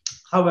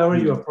 However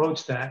you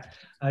approach that,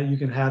 you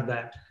can have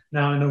that.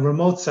 Now, in a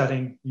remote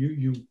setting,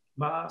 you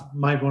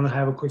might want to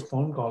have a quick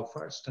phone call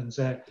first and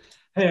say,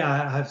 hey,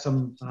 I have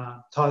some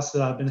thoughts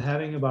that I've been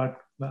having about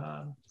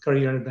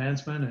career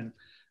advancement, and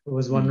I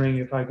was wondering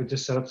if I could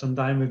just set up some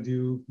time with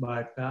you,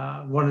 but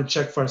want to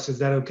check first, is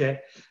that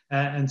okay?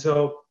 And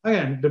so,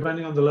 again,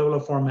 depending on the level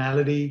of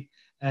formality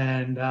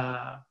and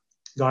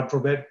God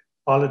forbid,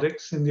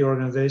 politics in the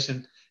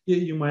organization,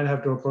 you might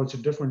have to approach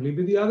it differently.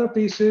 But the other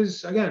piece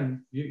is,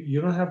 again, you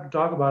don't have to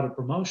talk about a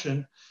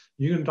promotion.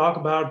 You can talk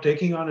about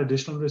taking on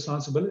additional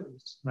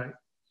responsibilities, right?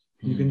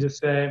 You can just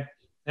say,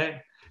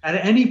 hey, at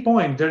any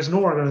point, there's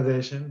no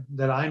organization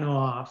that I know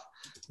of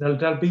that'll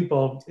tell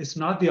people it's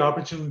not the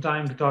opportune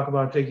time to talk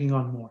about taking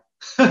on more.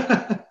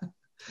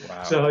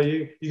 Wow. So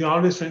you can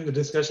always frame the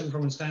discussion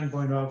from a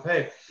standpoint of,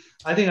 hey,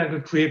 I think I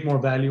could create more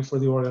value for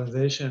the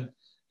organization.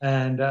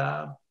 And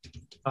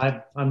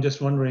I'm just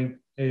wondering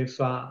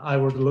if I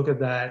were to look at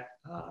that,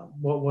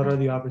 what are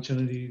the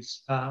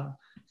opportunities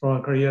from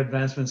a career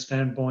advancement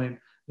standpoint?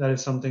 That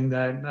is something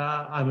that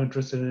I'm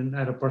interested in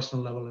at a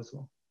personal level as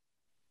well.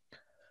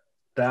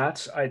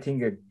 That's, I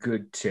think, a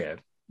good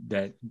tip.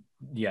 That,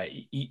 yeah,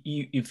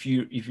 if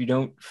you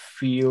don't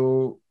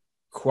feel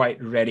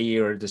quite ready,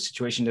 or the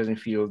situation doesn't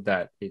feel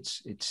that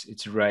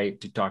it's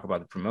right to talk about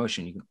the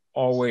promotion, you can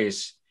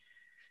always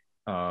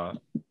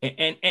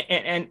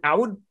and I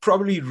would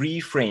probably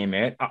reframe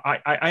it.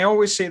 I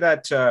always say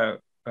that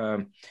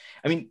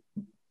I mean,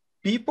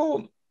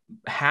 people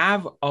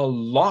have a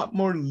lot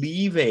more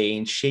leeway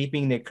in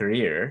shaping their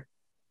career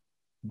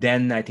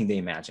than I think they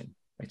imagine.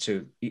 Right?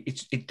 So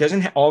it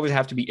doesn't always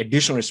have to be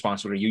additional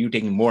responsibility. You're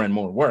taking more and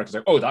more work. It's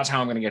like, oh, that's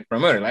how I'm going to get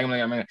promoted. Like,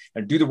 I'm going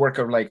to do the work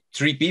of like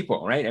 3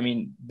 people, right? I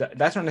mean,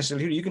 that's not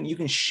necessarily, you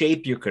can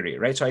shape your career,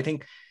 right? So I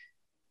think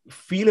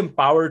feel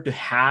empowered to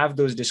have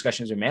those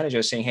discussions with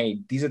managers saying, hey,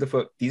 these are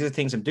the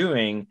things I'm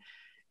doing.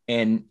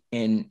 And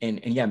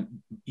yeah,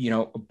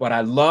 but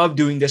I love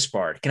doing this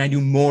part. Can I do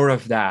more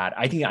of that?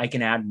 I think I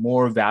can add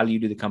more value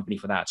to the company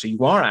for that. So you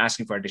are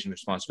asking for additional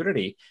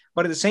responsibility,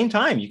 but at the same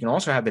time, you can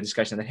also have the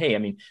discussion that, hey, I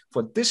mean,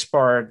 for this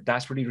part,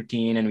 that's pretty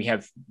routine. And we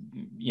have,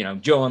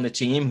 Joe on the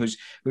team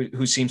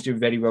who seems to be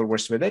very well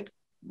versed with it.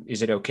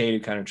 Is it okay to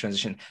kind of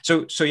transition?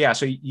 So yeah,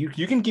 so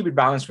you can keep it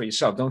balanced for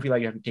yourself. Don't feel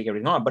like you have to take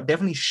everything on, but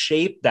definitely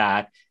shape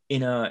that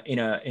in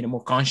a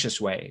more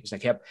conscious way. It's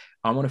like, yep,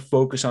 I want to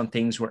focus on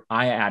things where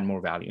I add more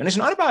value. And it's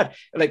not about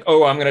like,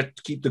 oh, I'm going to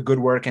keep the good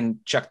work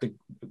and chuck the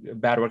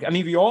bad work. I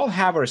mean, we all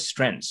have our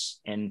strengths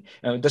and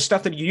the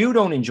stuff that you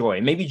don't enjoy.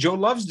 Maybe Joe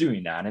loves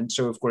doing that. And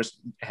so, of course,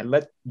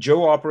 let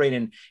Joe operate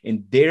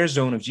in their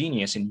zone of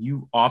genius, and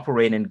you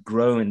operate and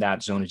grow in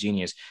that zone of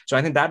genius. So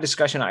I think that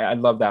discussion, I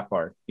love that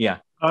part. Yeah.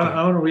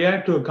 I want to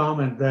react to a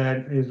comment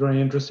that is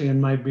very interesting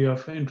and might be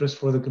of interest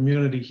for the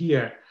community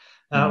here.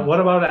 What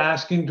about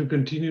asking to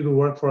continue to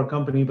work for a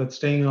company but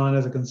staying on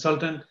as a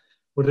consultant?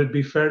 Would it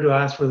be fair to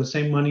ask for the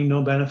same money,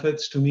 no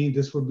benefits? To me,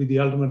 this would be the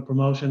ultimate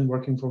promotion,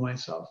 working for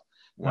myself.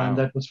 Wow.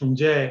 That was from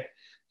Jay.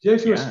 Jay,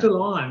 if you're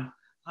still on,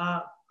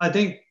 I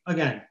think,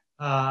 again,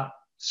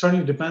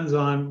 certainly depends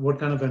on what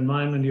kind of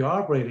environment you're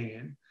operating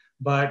in.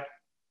 But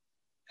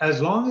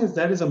as long as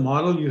that is a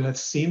model you have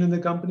seen in the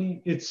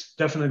company, it's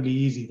definitely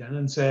easy then,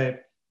 and say,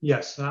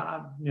 yes,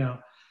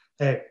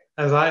 hey,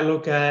 as I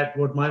look at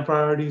what my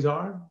priorities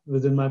are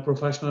within my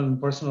professional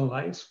and personal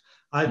life,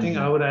 I think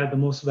I would add the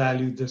most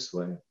value this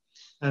way.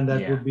 And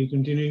that would be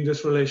continuing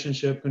this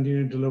relationship,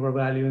 continuing to deliver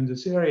value in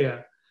this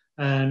area,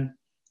 and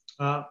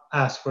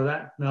ask for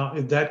that. Now,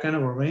 if that kind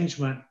of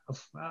arrangement,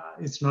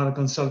 it's not a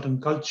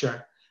consultant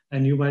culture,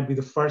 and you might be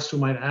the first who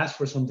might ask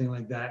for something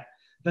like that,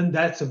 then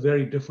that's a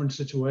very different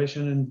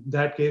situation. In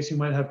that case, you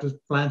might have to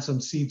plant some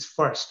seeds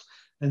first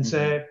and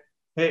say,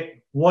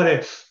 hey, what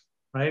if,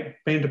 right?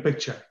 Paint a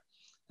picture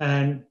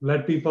and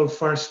let people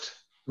first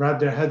wrap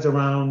their heads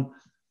around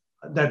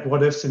that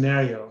what if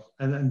scenario.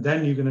 And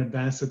then you can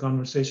advance the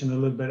conversation a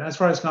little bit. As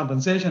far as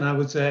compensation, I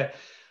would say,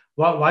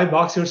 well, why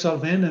box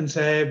yourself in and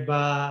say,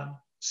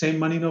 same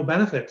money, no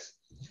benefits?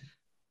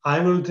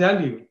 I will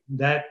tell you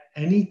that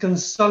any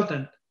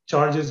consultant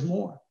charges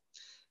more.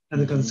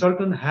 And the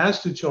consultant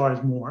has to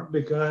charge more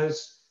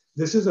because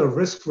this is a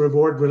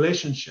risk-reward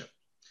relationship.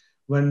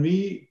 When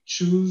we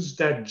choose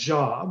that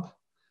job,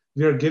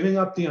 we are giving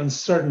up the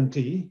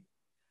uncertainty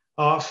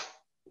of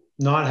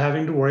not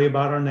having to worry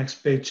about our next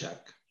paycheck.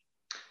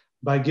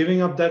 By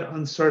giving up that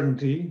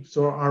uncertainty,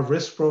 so our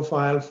risk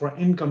profile for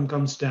income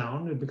comes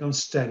down, it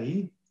becomes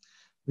steady.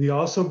 we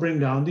also bring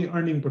down the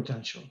earning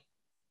potential.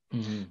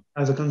 Mm-hmm.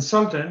 As a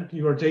consultant,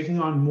 you are taking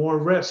on more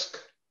risk.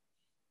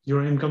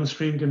 Your income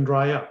stream can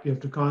dry up. You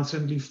have to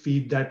constantly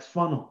feed that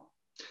funnel.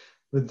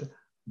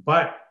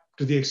 But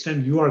to the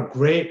extent you are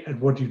great at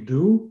what you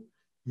do,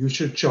 you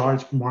should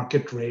charge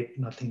market rate,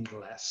 nothing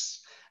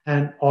less.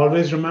 And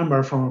always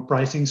remember, from a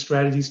pricing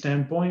strategy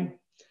standpoint,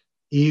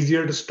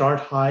 easier to start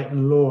high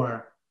and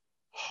lower,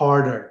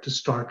 harder to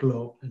start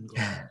low and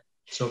go.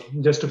 So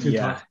just a few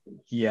thoughts.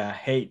 Yeah.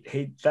 Hey,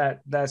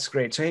 that's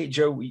great. So, hey,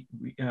 Joe,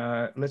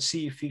 let's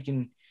see if we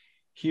can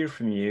hear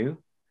from you.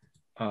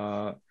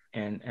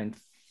 And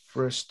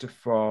first of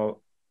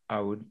all, I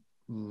would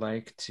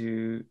like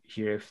to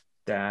hear if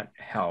that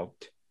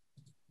helped.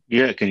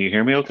 Yeah, can you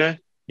hear me okay?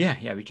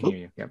 Yeah, we can hear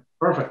you. Yeah.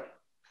 Perfect.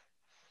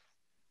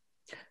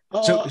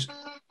 So,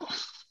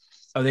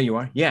 oh, there you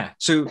are. Yeah.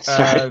 So,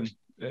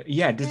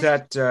 yeah, did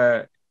that,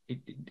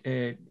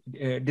 did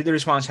the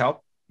response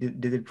help?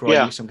 Did it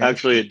provide you some kind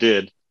actually it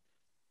did.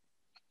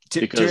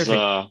 Because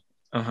go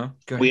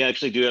we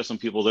actually do have some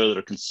people there that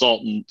are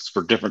consultants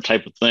for different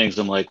type of things.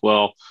 I'm like,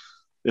 well,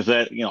 if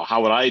that,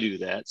 how would I do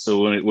that?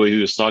 So when he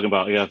was talking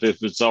about,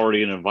 if it's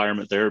already an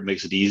environment there, it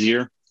makes it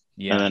easier.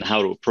 Yeah. And then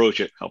how to approach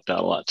it helped out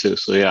a lot too.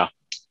 So yeah.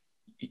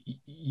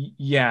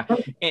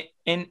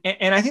 And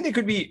I think there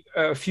could be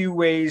a few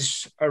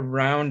ways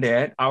around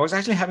it. I was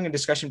actually having a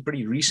discussion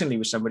pretty recently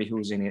with somebody who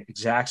was in the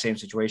exact same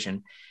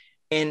situation.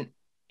 And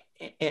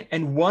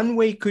one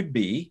way could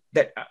be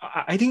that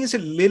I think it's a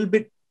little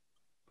bit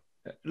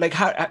like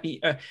how,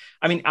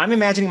 I mean, I'm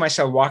imagining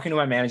myself walking to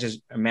my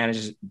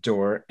manager's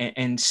door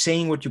and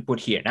saying what you put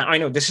here. Now, I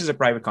know this is a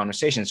private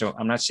conversation, so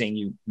I'm not saying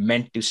you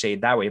meant to say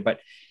it that way, but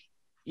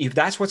if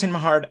that's what's in my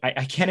heart,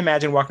 I can't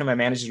imagine walking to my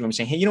manager's room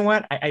saying, hey, you know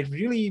what? I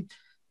really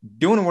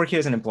don't want to work here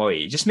as an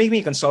employee. Just make me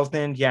a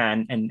consultant. Yeah.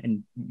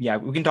 And yeah,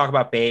 we can talk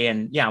about pay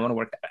and yeah, I want to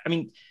work. I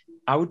mean,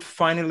 I would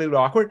find it a little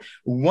awkward.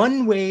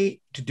 One way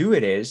to do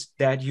it is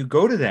that you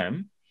go to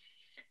them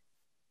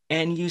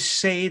and you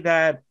say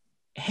that,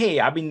 hey,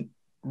 I've been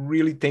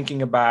really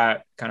thinking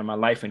about kind of my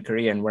life and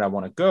career and where I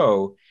want to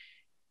go.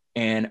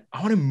 And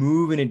I want to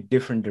move in a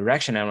different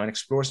direction. I want to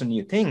explore some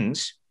new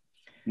things.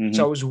 Mm-hmm.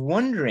 So I was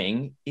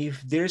wondering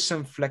if there's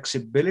some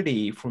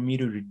flexibility for me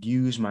to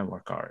reduce my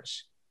work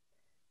hours.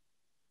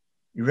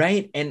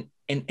 Right. And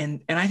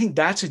I think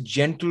that's a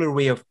gentler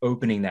way of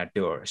opening that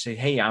door. Say,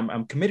 hey,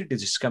 I'm committed to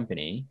this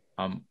company.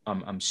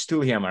 I'm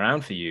still here. I'm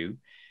around for you,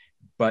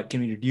 but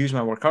can we reduce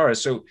my work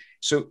hours? So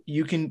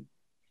you can,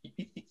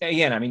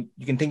 again, I mean,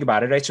 you can think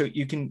about it, right? So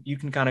you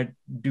can kind of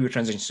do a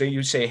transition. So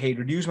you say, hey,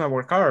 reduce my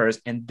work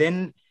hours. And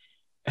then,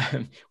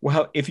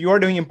 well, if you are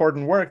doing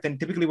important work, then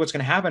typically what's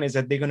going to happen is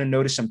that they're going to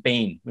notice some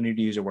pain when you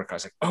use a work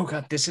hours. Like, oh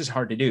God, this is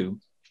hard to do.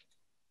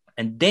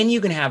 And then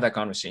you can have that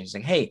conversation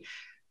saying, hey,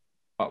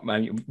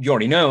 you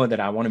already know that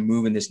I want to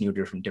move in this new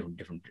different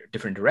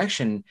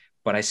direction,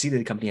 but I see that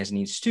the company has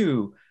needs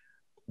too.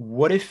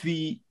 What if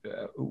we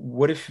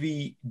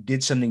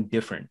did something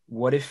different?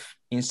 What if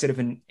instead of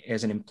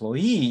as an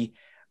employee,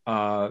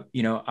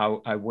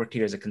 I worked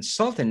here as a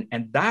consultant,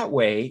 and that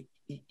way,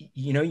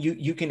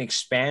 you can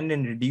expand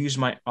and reduce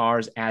my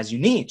hours as you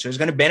need. So it's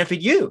going to benefit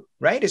you,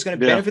 right? It's going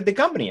to benefit the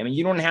company. I mean,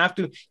 you don't have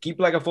to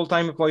keep like a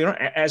full-time employee.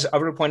 As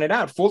Aviral pointed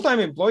out, full-time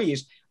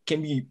employees can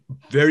be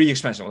very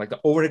expensive, like the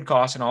overhead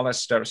costs and all that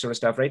sort of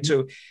stuff, right?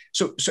 So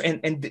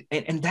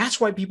that's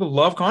why people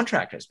love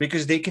contractors,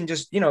 because they can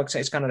just,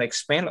 it's kind of like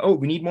expand. Oh,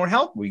 we need more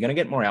help. We're going to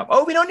get more help.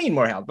 Oh, we don't need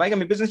more help. Like, I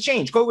mean, business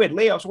change, COVID,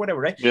 layoffs,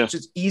 whatever, right? Yeah. So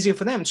it's easier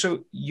for them.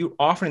 So you're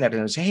offering that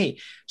and say, hey,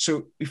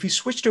 so if you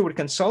switch to a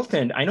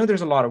consultant, I know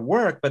there's a lot of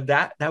work, but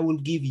that will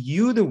give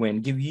you the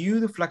win, give you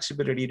the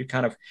flexibility to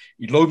kind of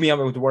load me up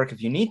with work if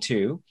you need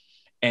to.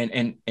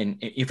 And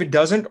if it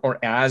doesn't, or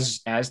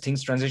as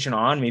things transition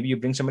on, maybe you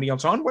bring somebody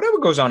else on, whatever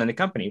goes on in the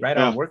company, right?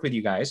 Yeah. I'll work with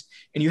you guys,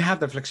 and you have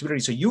the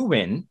flexibility. So you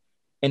win.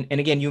 And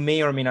again, you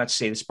may or may not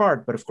say this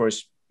part, but of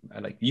course,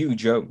 like you,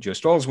 Joe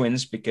Stolz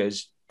wins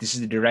because this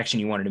is the direction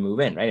you wanted to move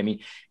in, right? I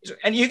mean,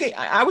 and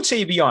I would say,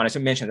 you be honest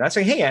and mention that. I'd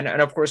say, hey, and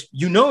of course,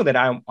 that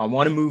I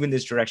want to move in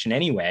this direction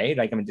anyway.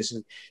 Like, I mean, this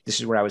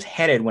is where I was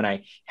headed when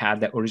I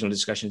had that original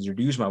discussion to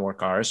reduce my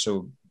work hours.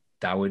 So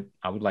I would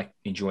like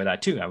enjoy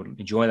that too. I would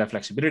enjoy that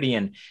flexibility.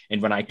 And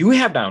when I do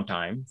have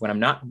downtime, when I'm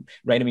not,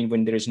 right, I mean,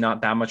 when there is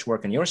not that much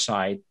work on your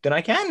side, then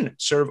I can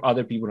serve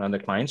other people and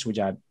other clients, which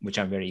I'm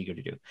very eager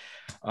to do.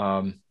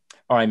 All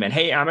right, man.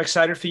 Hey, I'm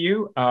excited for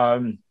you.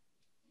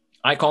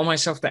 I call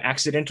myself the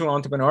accidental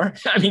entrepreneur.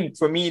 I mean,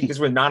 for me, this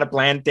was not a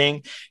planned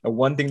thing.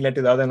 One thing led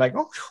to the other, and like,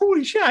 oh,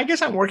 holy shit, I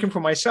guess I'm working for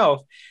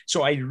myself.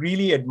 So I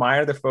really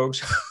admire the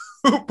folks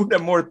who put a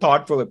more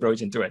thoughtful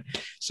approach into it.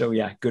 So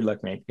yeah, good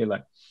luck, mate. Good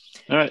luck.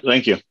 All right.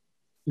 Thank you.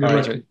 All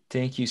right, Joe,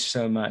 thank you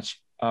so much.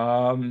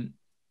 All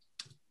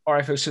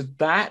right, folks. So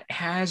that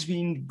has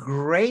been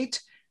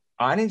great.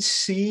 I didn't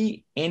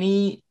see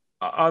any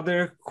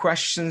other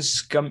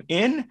questions come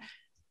in.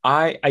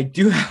 I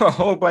do have a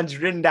whole bunch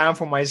written down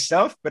for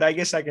myself, but I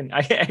guess I can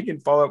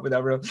follow up with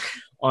Aviral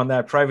on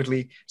that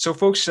privately. So,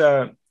 folks,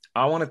 I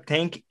want to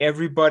thank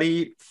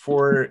everybody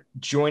for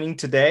joining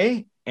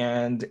today.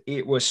 and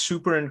it was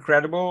super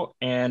incredible.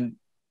 And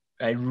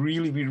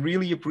we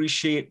really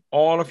appreciate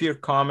all of your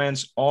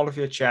comments, all of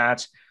your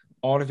chats,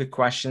 all of your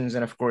questions.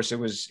 And of course, it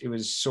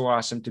was so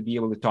awesome to be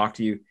able to talk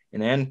to you in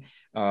the end.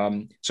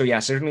 So yeah,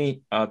 certainly,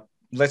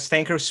 let's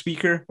thank our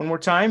speaker one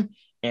more time.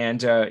 And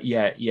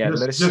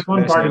Just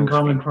one parting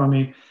comment from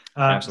me.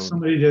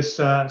 Somebody just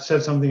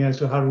said something as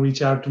to how to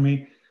reach out to me.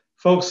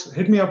 Folks,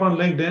 hit me up on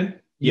LinkedIn.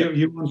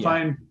 You won't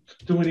find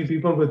too many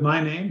people with my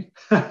name.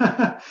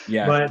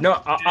 But no,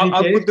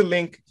 I'll put the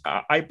link.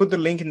 I put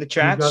the link in the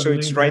chat, so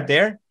it's right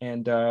there.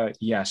 And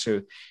so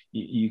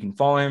you can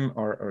follow him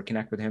or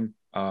connect with him.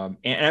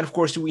 And of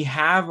course, we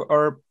have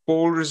our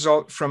poll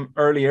result from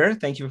earlier.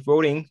 Thank you for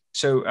voting.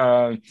 So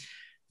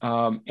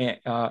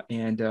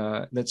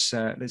let's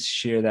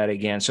share that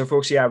again. So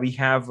folks, we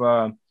have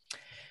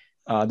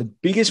the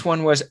biggest one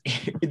was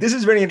this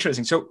is very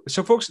interesting.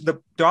 So folks, the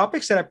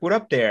topics that I put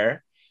up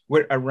there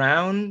were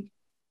around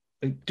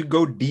to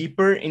go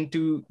deeper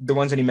into the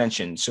ones that he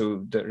mentioned.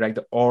 So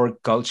the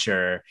org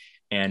culture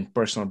and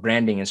personal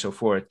branding and so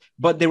forth.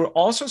 But there were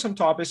also some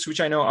topics which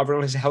I know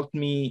Aviral has helped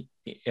me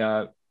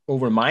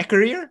over my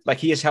career. Like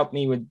he has helped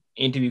me with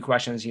interview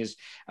questions. He has,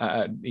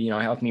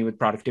 helped me with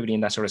productivity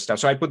and that sort of stuff.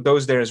 So I put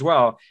those there as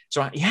well.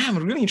 So yeah,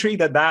 I'm really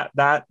intrigued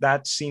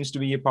that seems to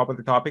be a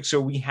popular topic.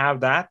 So we have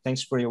that.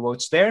 Thanks for your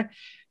votes there.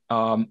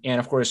 And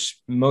of course,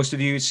 most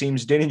of you, it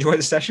seems, did enjoy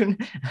the session.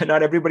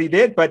 Not everybody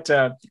did, but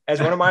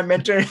as one of my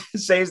mentors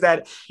says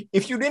that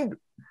if you didn't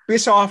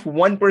piss off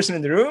one person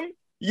in the room,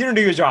 you didn't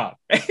do your job.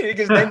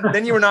 Because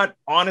then you were not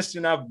honest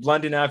enough,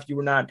 blunt enough.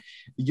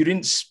 You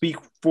didn't speak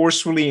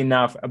forcefully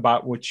enough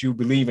about what you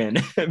believe in.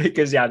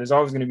 Because there's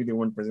always going to be the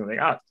one person like,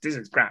 oh, this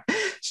is crap.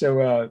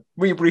 So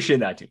we appreciate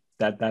that too.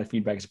 That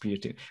feedback is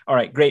appreciated too. All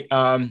right, great.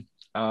 All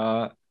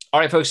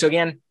right, folks. So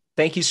again,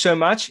 thank you so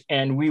much.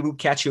 And we will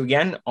catch you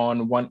again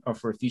on one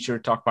of our future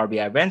Talk Power BI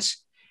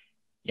events.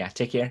 Yeah,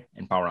 take care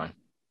and power on.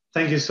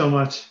 Thank you so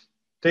much.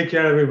 Take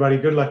care, everybody.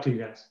 Good luck to you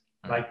guys.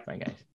 Bye. Bye, guys.